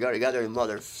daughter go together, and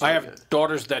mother. I have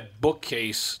daughters that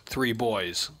bookcase 3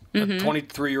 boys, a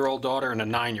 23-year-old daughter and a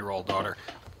 9-year-old daughter.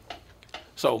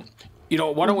 So,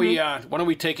 why don't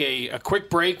we take a quick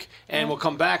break, and we'll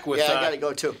come back with I gotta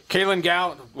go too. Kaylin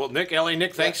Gow. Well, Nick,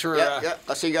 thanks for.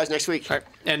 I'll see you guys next week. Right.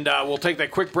 And we'll take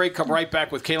that quick break. Come right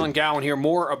back with Kaylin Gow and hear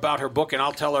more about her book, and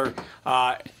I'll tell her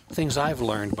things I've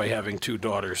learned by having 2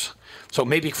 daughters. So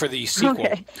maybe for the sequel.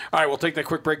 Okay. All right, we'll take that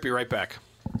quick break. Be right back.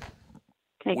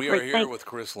 Okay, We great, are here thanks. with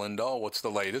Chris Lindahl. What's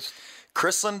the latest?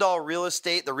 Chris Lindahl Real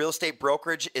Estate, the real estate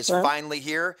brokerage, is finally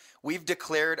here. We've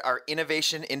declared our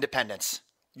innovation independence.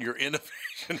 Your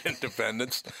innovation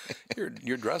independence.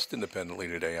 You're dressed independently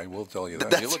today. I will tell you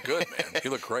that. You look good, man. You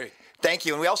look great. Thank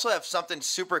you. And we also have something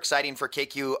super exciting for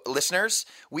KQ listeners.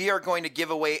 We are going to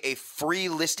give away a free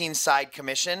listing side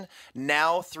commission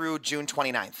now through June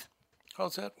 29th.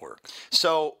 How's that work?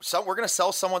 So we're going to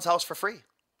sell someone's house for free.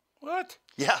 What?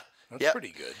 Yeah. That's pretty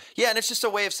good. Yeah, and it's just a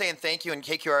way of saying thank you. And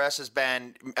KQRS has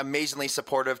been amazingly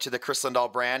supportive to the Chris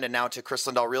Lindahl brand and now to Chris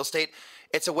Lindahl Real Estate.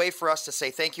 It's a way for us to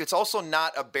say thank you. It's also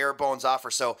not a bare bones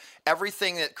offer. So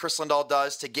everything that Chris Lindahl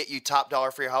does to get you top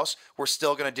dollar for your house, we're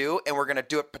still going to do, and we're going to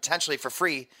do it potentially for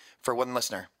free for one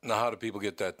listener. Now, how do people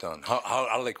get that done?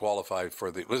 How do they qualify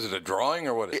for the? Was it a drawing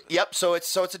or what? Is it? Yep. So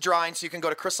it's a drawing. So you can go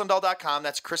to chrislindahl.com.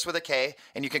 That's Chris with a K,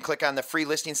 and you can click on the free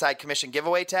listing side commission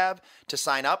giveaway tab to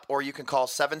sign up, or you can call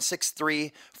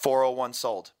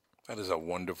 763-401-SOLD. That is a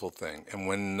wonderful thing. And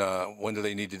when do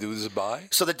they need to do this by?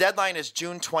 So the deadline is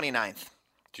June 29th.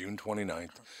 June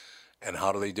 29th. And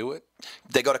how do they do it?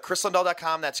 They go to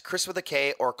chrislindahl.com, that's Chris with a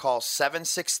K, or call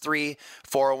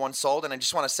 763-401-SOLD. And I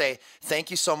just want to say thank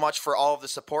you so much for all of the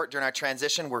support during our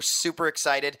transition. We're super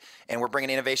excited, and we're bringing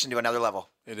innovation to another level.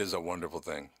 It is a wonderful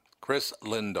thing. Chris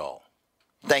Lindahl.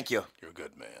 Thank you. You're a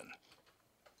good man.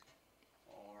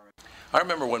 I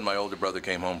remember when my older brother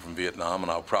came home from Vietnam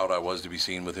and how proud I was to be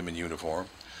seen with him in uniform.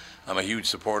 I'm a huge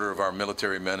supporter of our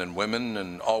military men and women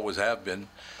and always have been.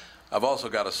 I've also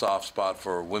got a soft spot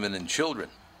for women and children.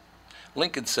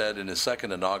 Lincoln said in his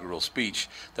second inaugural speech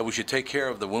that we should take care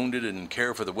of the wounded and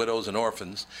care for the widows and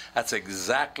orphans. That's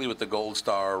exactly what the Gold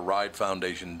Star Ride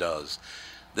Foundation does.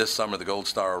 This summer, the Gold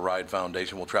Star Ride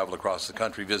Foundation will travel across the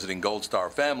country visiting Gold Star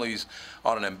families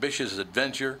on an ambitious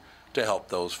adventure to help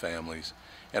those families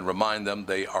and remind them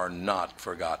they are not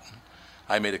forgotten.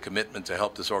 I made a commitment to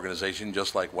help this organization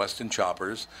just like Weston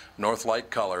Choppers, Northlight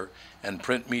Color, and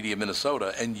Print Media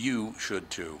Minnesota, and you should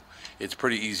too. It's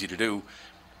pretty easy to do.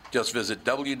 Just visit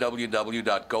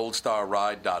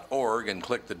www.goldstarride.org and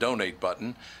click the donate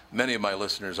button. Many of my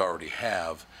listeners already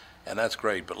have, and that's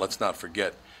great, but let's not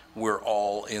forget, we're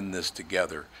all in this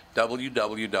together.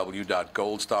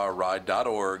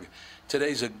 www.goldstarride.org.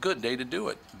 Today's a good day to do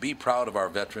it. Be proud of our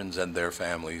veterans and their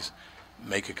families.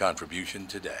 Make a contribution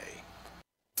today.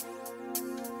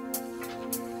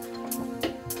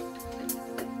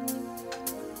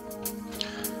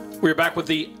 We're back with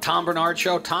the Tom Bernard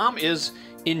Show. Tom is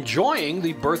enjoying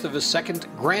the birth of his second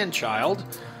grandchild,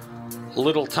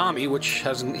 little Tommy, which he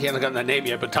hasn't gotten that name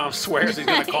yet, but Tom swears he's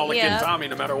going to call the kid Tommy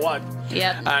no matter what.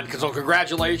 Yep. And so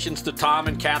congratulations to Tom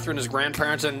and Catherine as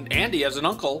grandparents, and Andy as an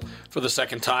uncle for the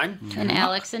second time. And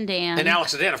Alex and Dan. And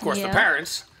Alex and Dan, of course, the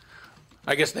parents.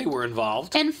 I guess they were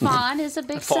involved. And Fawn is a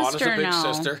big sister now. Fawn is a big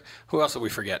sister. Who else did we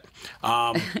forget?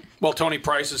 Well, Tony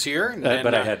Price is here.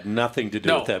 But I had nothing to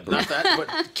do with that. Not that. But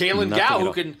Kaylin Gow,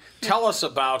 who can tell us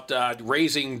about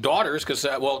raising daughters, because,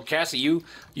 Cassie, you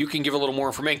can give a little more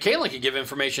information. Kaylin can give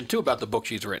information, too, about the book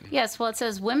she's written. Yes, well, it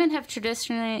says women have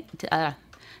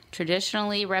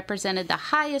traditionally represented the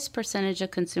highest percentage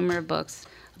of consumer books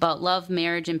about love,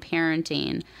 marriage, and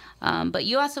parenting. But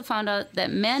you also found out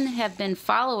that men have been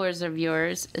followers of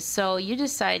yours, so you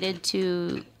decided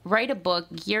to write a book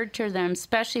geared to them,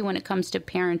 especially when it comes to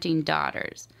parenting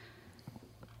daughters.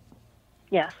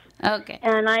 Yes. Okay.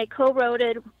 And I co-wrote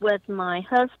it with my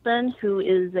husband, who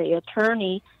is an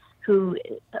attorney who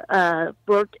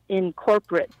worked in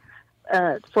corporate,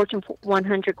 Fortune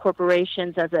 100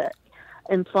 corporations as an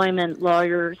employment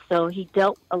lawyer. So he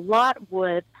dealt a lot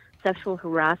with sexual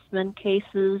harassment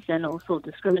cases and also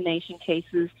discrimination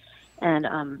cases and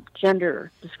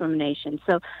gender discrimination.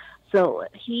 So So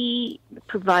he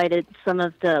provided some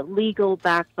of the legal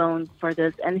backbone for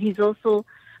this, and he's also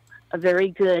a very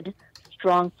good,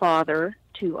 strong father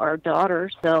to our daughter.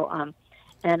 So,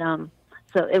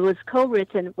 so it was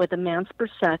co-written with a man's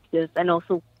perspective, and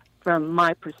also from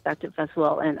my perspective as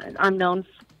well. And I'm known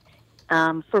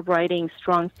for writing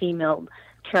strong female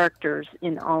characters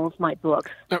in all of my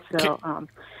books. So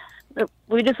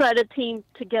we decided to team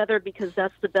together because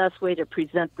that's the best way to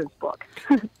present this book.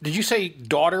 Did you say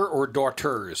daughter or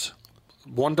daughters?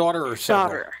 One daughter or several?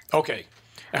 Daughter. Okay.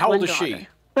 And how old is she?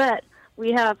 But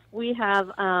we have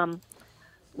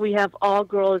all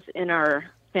girls in our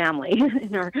family,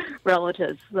 in our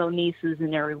relatives, so nieces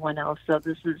and everyone else. So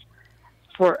this is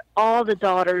for all the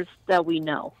daughters that we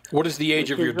know. What is the age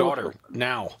of your daughter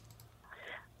now?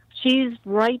 She's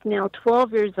right now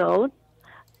 12 years old,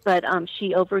 but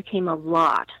she overcame a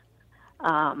lot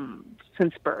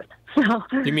since birth. So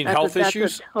you mean health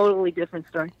issues? That's a totally different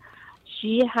story.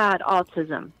 She had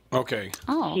autism. Okay.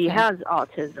 Oh, She has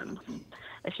autism.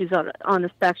 She's on the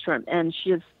spectrum, and she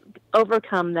has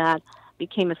overcome that,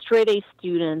 became a straight-A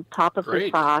student, top of her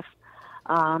class,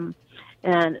 and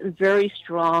very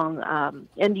strong,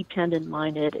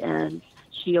 independent-minded. And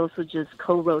she also just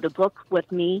co-wrote a book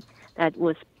with me that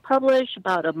was published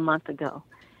about a month ago.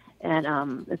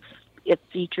 And it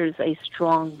features a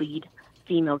strong lead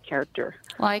female character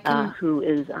who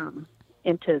is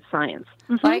into science.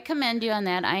 Well, I commend you on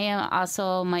that. I am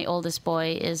also, my oldest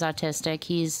boy is autistic.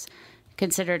 He's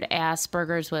considered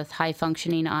Asperger's with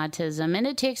high-functioning autism, and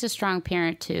it takes a strong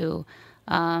parent to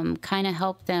kind of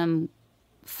help them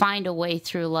find a way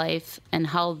through life and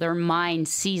how their mind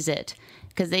sees it,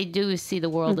 because they do see the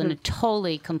world in a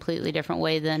totally, completely different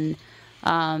way than,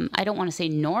 I don't want to say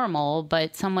normal,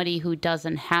 but somebody who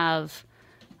doesn't have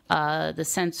the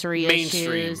sensory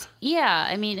issues. Yeah,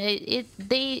 I mean,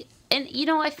 and, you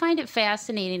know, I find it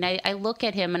fascinating. I look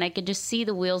at him, and I can just see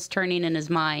the wheels turning in his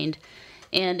mind.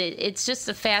 And it's just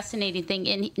a fascinating thing.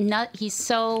 And he's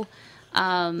so,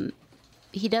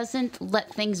 he doesn't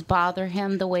let things bother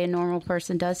him the way a normal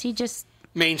person does. He just...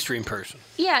 Mainstream person.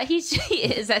 Yeah, he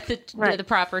is at the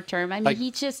proper term. I mean,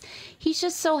 he's just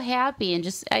so happy and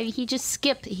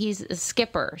he's a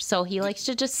skipper, so he likes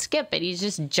to just skip and he's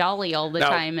just jolly all the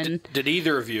time. And did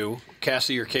either of you,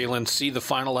 Cassie or Kaylin, see the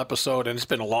final episode? And it's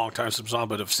been a long time since I saw,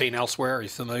 but of St. Elsewhere. Are you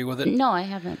familiar with it? No, I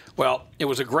haven't. Well, it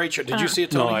was a great show. Did you see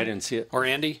it, Tony? No, I didn't see it. Or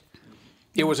Andy?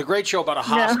 It was a great show about a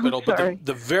hospital, but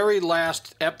the very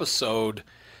last episode,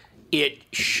 it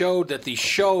showed that the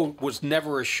show was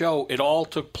never a show. It all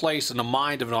took place in the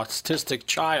mind of an autistic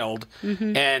child,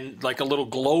 and like a little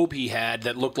globe he had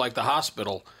that looked like the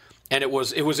hospital. And it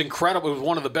was incredible. It was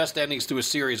one of the best endings to a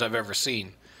series I've ever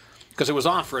seen, because it was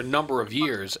on for a number of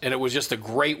years, and it was just a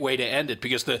great way to end it,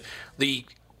 because the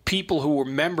people who were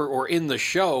member or in the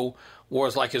show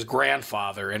was like his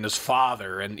grandfather and his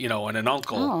father and, you know, and an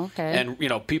uncle, and, you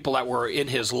know, people that were in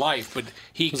his life. But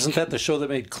Isn't that the show that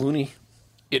made Clooney?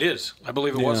 It is. I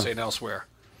believe it was St. Elsewhere.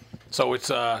 So it's...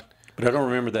 but I don't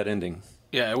remember that ending.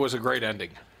 Yeah, it was a great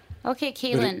ending. Okay,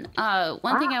 Kaylin,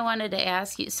 one thing I wanted to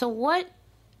ask you. So what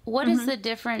is the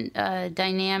different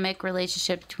dynamic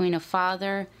relationship between a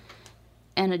father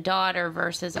and a daughter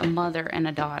versus a mother and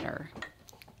a daughter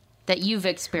that you've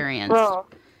experienced?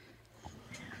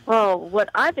 Well, what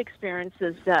I've experienced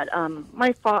is that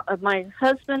my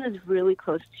husband is really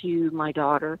close to my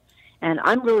daughter, and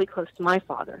I'm really close to my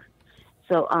father.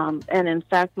 So, and in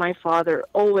fact, my father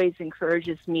always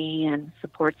encourages me and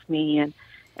supports me.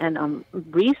 And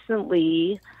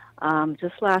recently,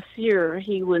 just last year,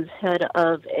 he was head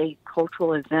of a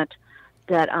cultural event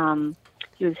that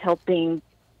he was helping.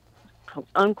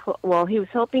 He was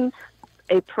helping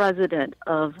the president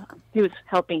of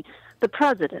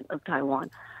Taiwan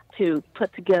to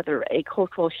put together a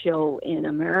cultural show in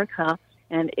America,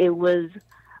 and it was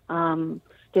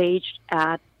staged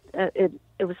at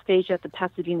it was staged at the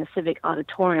Pasadena Civic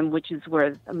Auditorium, which is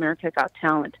where America Got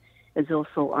Talent is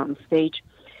also staged.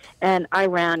 And I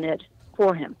ran it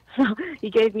for him. So he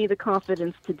gave me the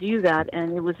confidence to do that,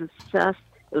 and it was a success.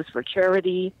 It was for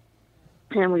charity,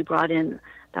 and we brought in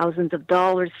thousands of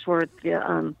dollars for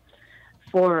the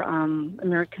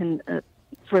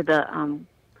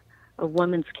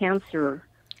women's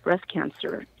breast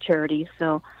cancer charity.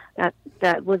 So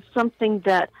that was something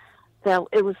that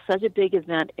it was such a big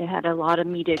event. It had a lot of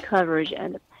media coverage,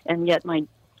 and yet my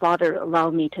father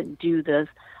allowed me to do this.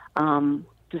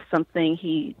 Just something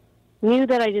he knew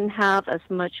that I didn't have as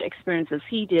much experience as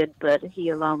he did, but he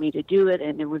allowed me to do it,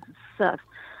 and it was a success.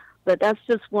 But that's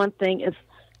just one thing. If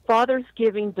fathers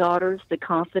giving daughters the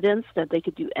confidence that they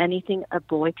could do anything a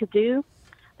boy could do,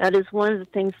 that is one of the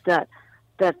things that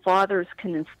that fathers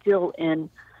can instill in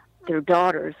their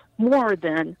daughters more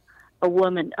than a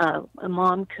woman, a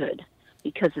mom could,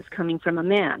 because it's coming from a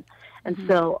man. And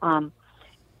so,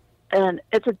 and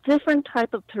it's a different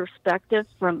type of perspective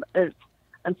from,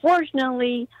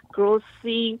 unfortunately, girls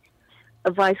see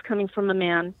advice coming from a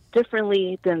man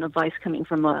differently than advice coming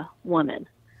from a woman.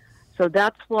 So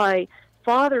that's why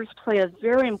fathers play a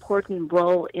very important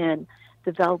role in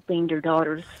developing their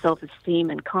daughters'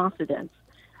 self-esteem and confidence.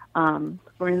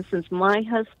 For instance, my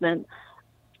husband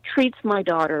treats my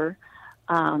daughter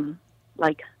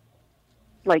like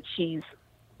she's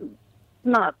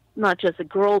not just a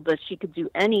girl, but she could do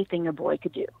anything a boy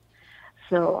could do.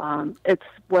 So it's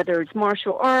whether it's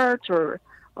martial arts or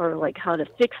like how to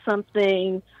fix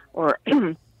something or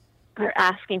or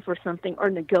asking for something or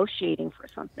negotiating for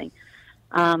something.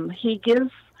 He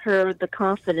gives her the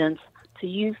confidence to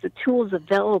use the tools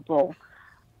available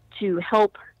to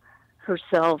help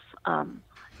herself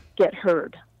get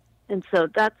heard. And so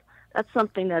that's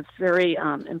something that's very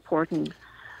important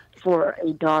for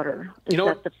a daughter, is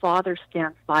that the father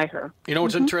stands by her. You know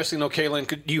what's interesting, though,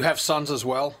 Kaylin? Do you have sons as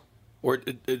well? Or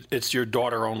it's your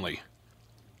daughter only?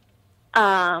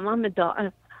 I'm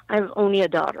only a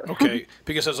daughter. Okay,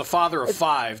 because as a father of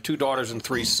 5, 2 daughters and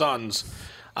 3 sons,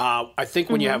 I think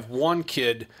when you have one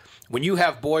kid, when you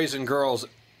have boys and girls,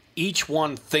 each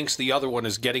one thinks the other one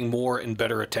is getting more and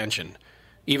better attention,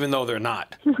 even though they're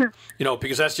not. You know,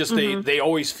 because that's just, they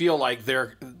always feel like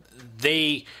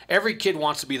every kid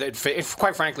wants to be that.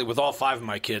 Quite frankly, with all 5 of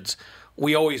my kids,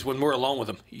 we always, when we're alone with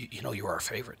them, you know, you're our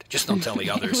favorite. Just don't tell the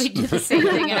others. We do the same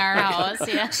thing in our house,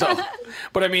 yeah. So,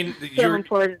 but I mean, you're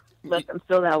important. Let them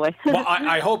feel that way. Well,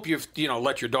 I hope you've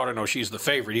let your daughter know she's the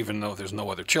favorite, even though there's no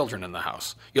other children in the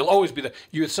house. You'll always be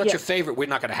you're such a favorite. We're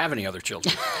not going to have any other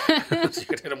children. So you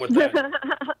can hit them with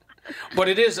that. But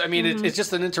it is. I mean, it's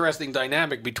just an interesting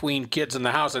dynamic between kids in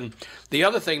the house. And the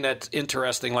other thing that's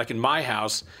interesting, like in my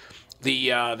house,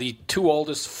 the 2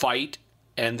 oldest fight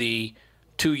and the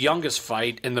 2 youngest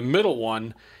fight, and the middle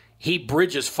one, he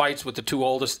bridges fights with the 2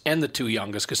 oldest and the 2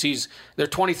 youngest because they're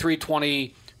 23,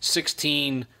 20,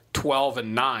 16. 12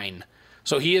 and 9,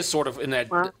 so he is sort of in that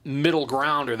middle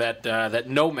ground or that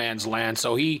no man's land.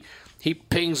 So he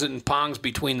pings and pongs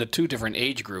between the 2 different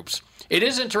age groups. It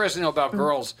is interesting about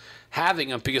girls having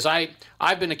them because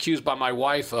I've been accused by my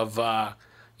wife of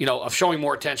of showing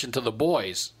more attention to the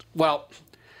boys. Well,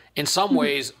 in some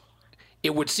ways,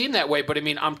 it would seem that way, but I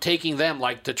mean, I'm taking them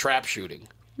like to trap shooting.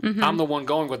 I'm the one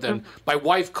going with them. My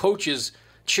wife coaches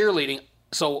cheerleading.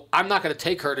 So I'm not going to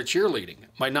take her to cheerleading,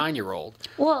 my 9-year-old.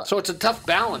 Well, so it's a tough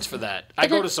balance for that. I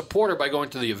go to support her by going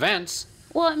to the events.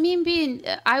 Well, I mean,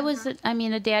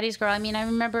 a daddy's girl. I mean, I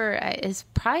remember as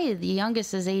probably the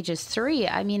youngest as age is 3.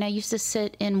 I mean, I used to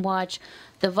sit and watch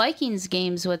the Vikings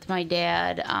games with my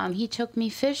dad. He took me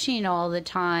fishing all the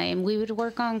time. We would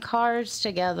work on cars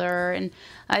together, and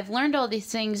I've learned all these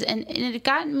things, and it had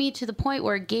gotten me to the point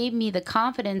where it gave me the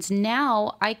confidence.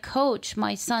 Now I coach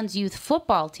my son's youth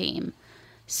football team.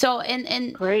 So,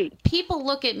 and Great. People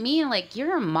look at me like,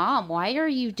 you're a mom. Why are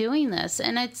you doing this?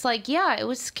 And it's like, yeah, it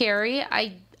was scary.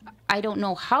 I don't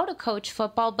know how to coach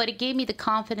football, but it gave me the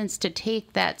confidence to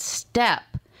take that step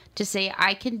to say,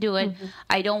 I can do it.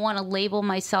 I don't want to label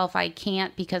myself I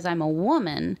can't because I'm a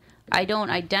woman. I don't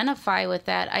identify with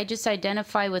that. I just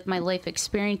identify with my life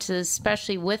experiences,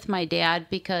 especially with my dad,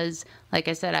 because, like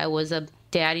I said, I was a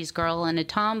daddy's girl and a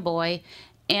tomboy.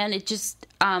 And it just,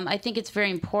 I think it's very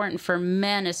important for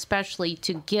men especially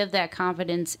to give that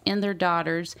confidence in their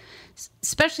daughters,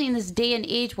 especially in this day and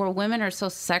age where women are so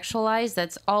sexualized.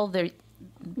 That's all they're,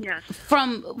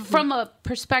 from a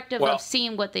perspective of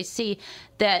seeing what they see,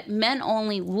 that men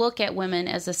only look at women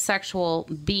as a sexual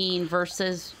being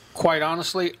versus... Quite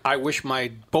honestly, I wish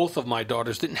both of my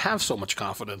daughters didn't have so much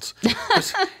confidence.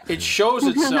 It shows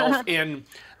itself in,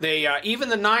 even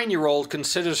the 9-year-old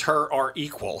considers her our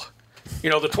equal. You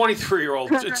know, the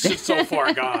 23-year-old, it's just so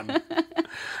far gone,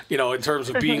 in terms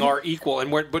of being our equal.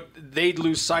 But they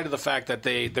lose sight of the fact that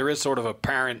there is sort of a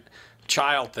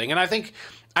parent-child thing. And I think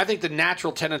the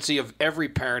natural tendency of every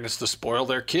parent is to spoil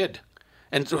their kid.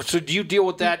 And so do you deal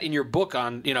with that in your book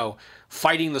on,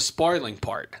 fighting the spoiling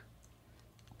part?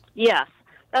 Yes,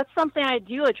 that's something I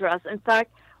do address. In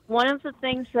fact, one of the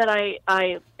things that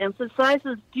I emphasize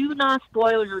is do not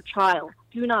spoil your child.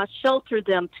 Do not shelter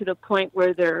them to the point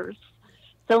where they're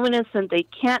so innocent they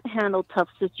can't handle tough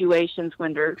situations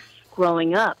when they're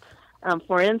growing up.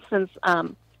 For instance,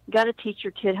 you got to teach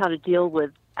your kid how to deal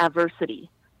with adversity,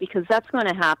 because that's going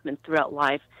to happen throughout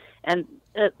life. And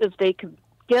if they could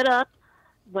get up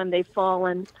when they've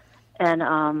fallen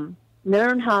and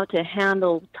learn how to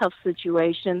handle tough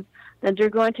situations, then they're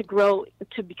going to grow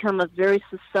to become a very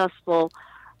successful,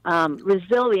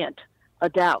 resilient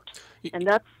adult. And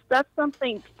that's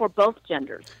something for both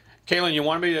genders. Kaylin, you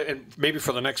want me to, and maybe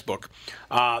for the next book,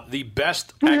 the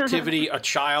best activity a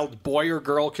child, boy or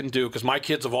girl, can do, because my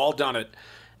kids have all done it,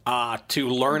 to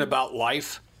learn about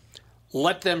life,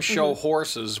 let them show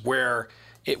horses where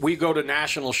we go to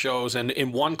national shows, and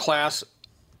in one class,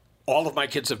 all of my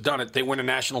kids have done it. They win a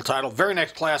national title. Very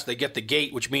next class, they get the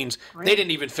gate, which means they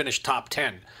didn't even finish top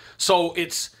 10. So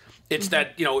it's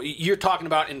that, you're talking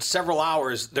about in several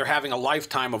hours, they're having a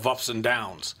lifetime of ups and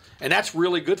downs. And that's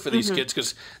really good for these kids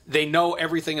because they know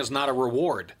everything is not a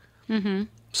reward.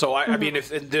 So, I mean,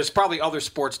 there's probably other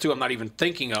sports, too, I'm not even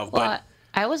thinking of. Well, but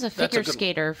I was a figure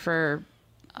skater for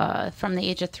from the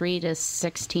age of 3 to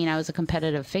 16. I was a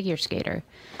competitive figure skater.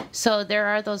 So there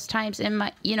are those times, and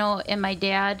my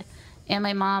dad and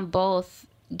my mom both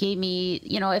gave me,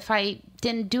 if I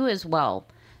didn't do as well,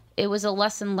 it was a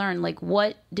lesson learned. Like,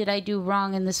 what did I do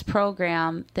wrong in this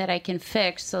program that I can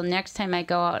fix so next time I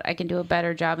go out, I can do a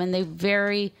better job? And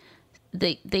they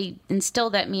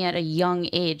instilled at me at a young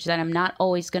age that I'm not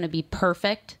always going to be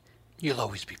perfect. You'll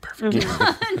always be perfect.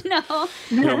 No.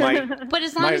 But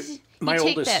as long as you my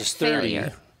take oldest that is 30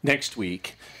 failure. next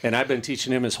week, and I've been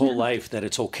teaching him his whole life that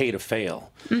it's okay to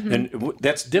fail. And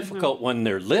that's difficult when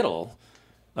they're little.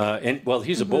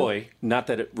 He's a boy. Not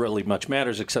that it really much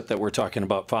matters, except that we're talking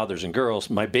about fathers and girls.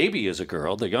 My baby is a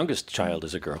girl. The youngest child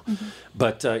is a girl.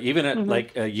 But even at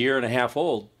like a year and a half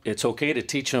old, it's okay to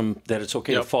teach them that it's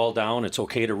okay to fall down. It's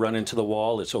okay to run into the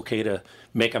wall. It's okay to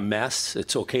make a mess.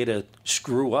 It's okay to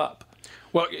screw up.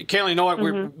 Well, Kaylin, you know what?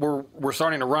 We're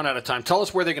starting to run out of time. Tell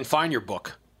us where they can find your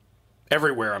book.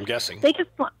 Everywhere, I'm guessing. They can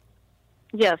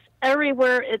Yes,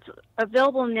 everywhere. It's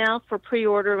available now for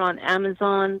pre-order on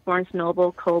Amazon, Barnes &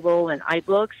 Noble, Kobo, and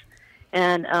iBooks.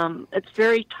 And it's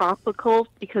very topical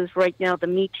because right now the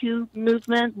Me Too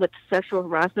movement with sexual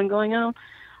harassment going on,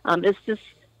 it's just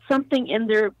something in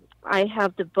there. I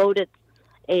have devoted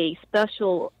a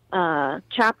special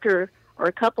chapter or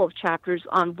a couple of chapters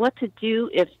on what to do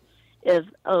if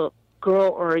a girl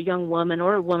or a young woman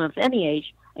or a woman of any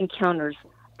age encounters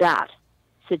that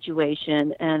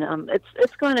situation, and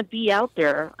it's going to be out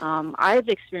there. I've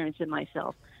experienced it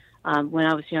myself when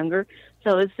I was younger,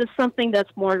 so it's just something that's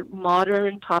more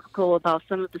modern, topical about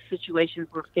some of the situations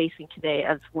we're facing today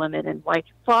as women, and why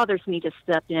fathers need to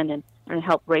step in and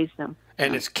help raise them.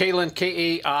 And it's Kaylin,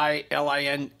 Kailin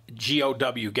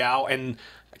Gow. And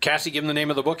Cassie, give them the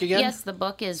name of the book again? Yes, the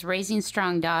book is Raising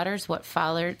Strong Daughters, What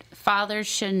Fathers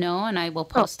Should Know, and I will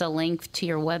post a link to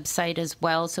your website as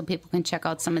well so people can check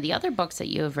out some of the other books that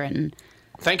you have written.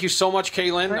 Thank you so much,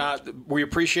 Kaylin. We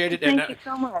appreciate it. Thank you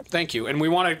so much. Thank you. And we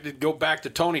want to go back to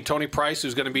Tony Price,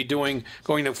 who's going to be going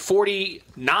to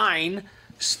 49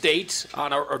 states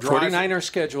on a drive. 49 are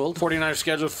scheduled. 49 are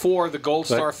scheduled for the Gold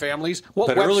Star families.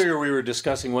 But earlier we were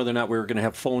discussing whether or not we were going to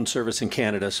have phone service in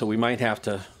Canada, so we might have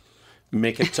to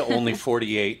make it to only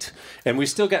 48. And we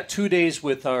still got 2 days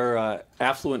with our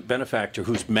affluent benefactor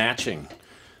who's matching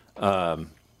all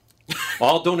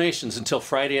donations until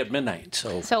Friday at midnight.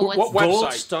 So what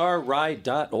website?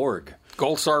 goldstarride.org.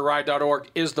 Goldstarride.org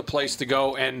is the place to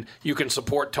go, and you can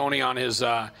support Tony on his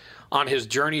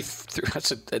journey.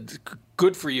 That's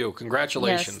good for you.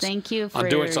 Congratulations. Yes, thank you for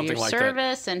doing something your like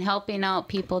service and helping out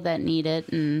people that need it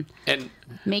and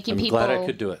making I'm people. glad I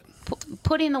could do it.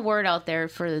 Putting the word out there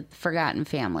for forgotten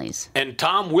families. And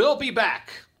Tom will be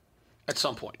back at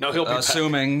some point. No, he'll be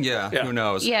assuming, back. Who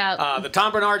knows? Yeah. The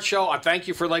Tom Bernard Show, I thank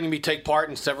you for letting me take part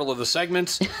in several of the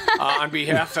segments. On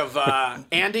behalf of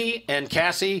Andy and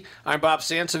Cassie, I'm Bob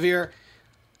Sansevier.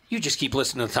 You just keep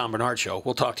listening to the Tom Bernard Show.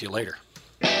 We'll talk to you later.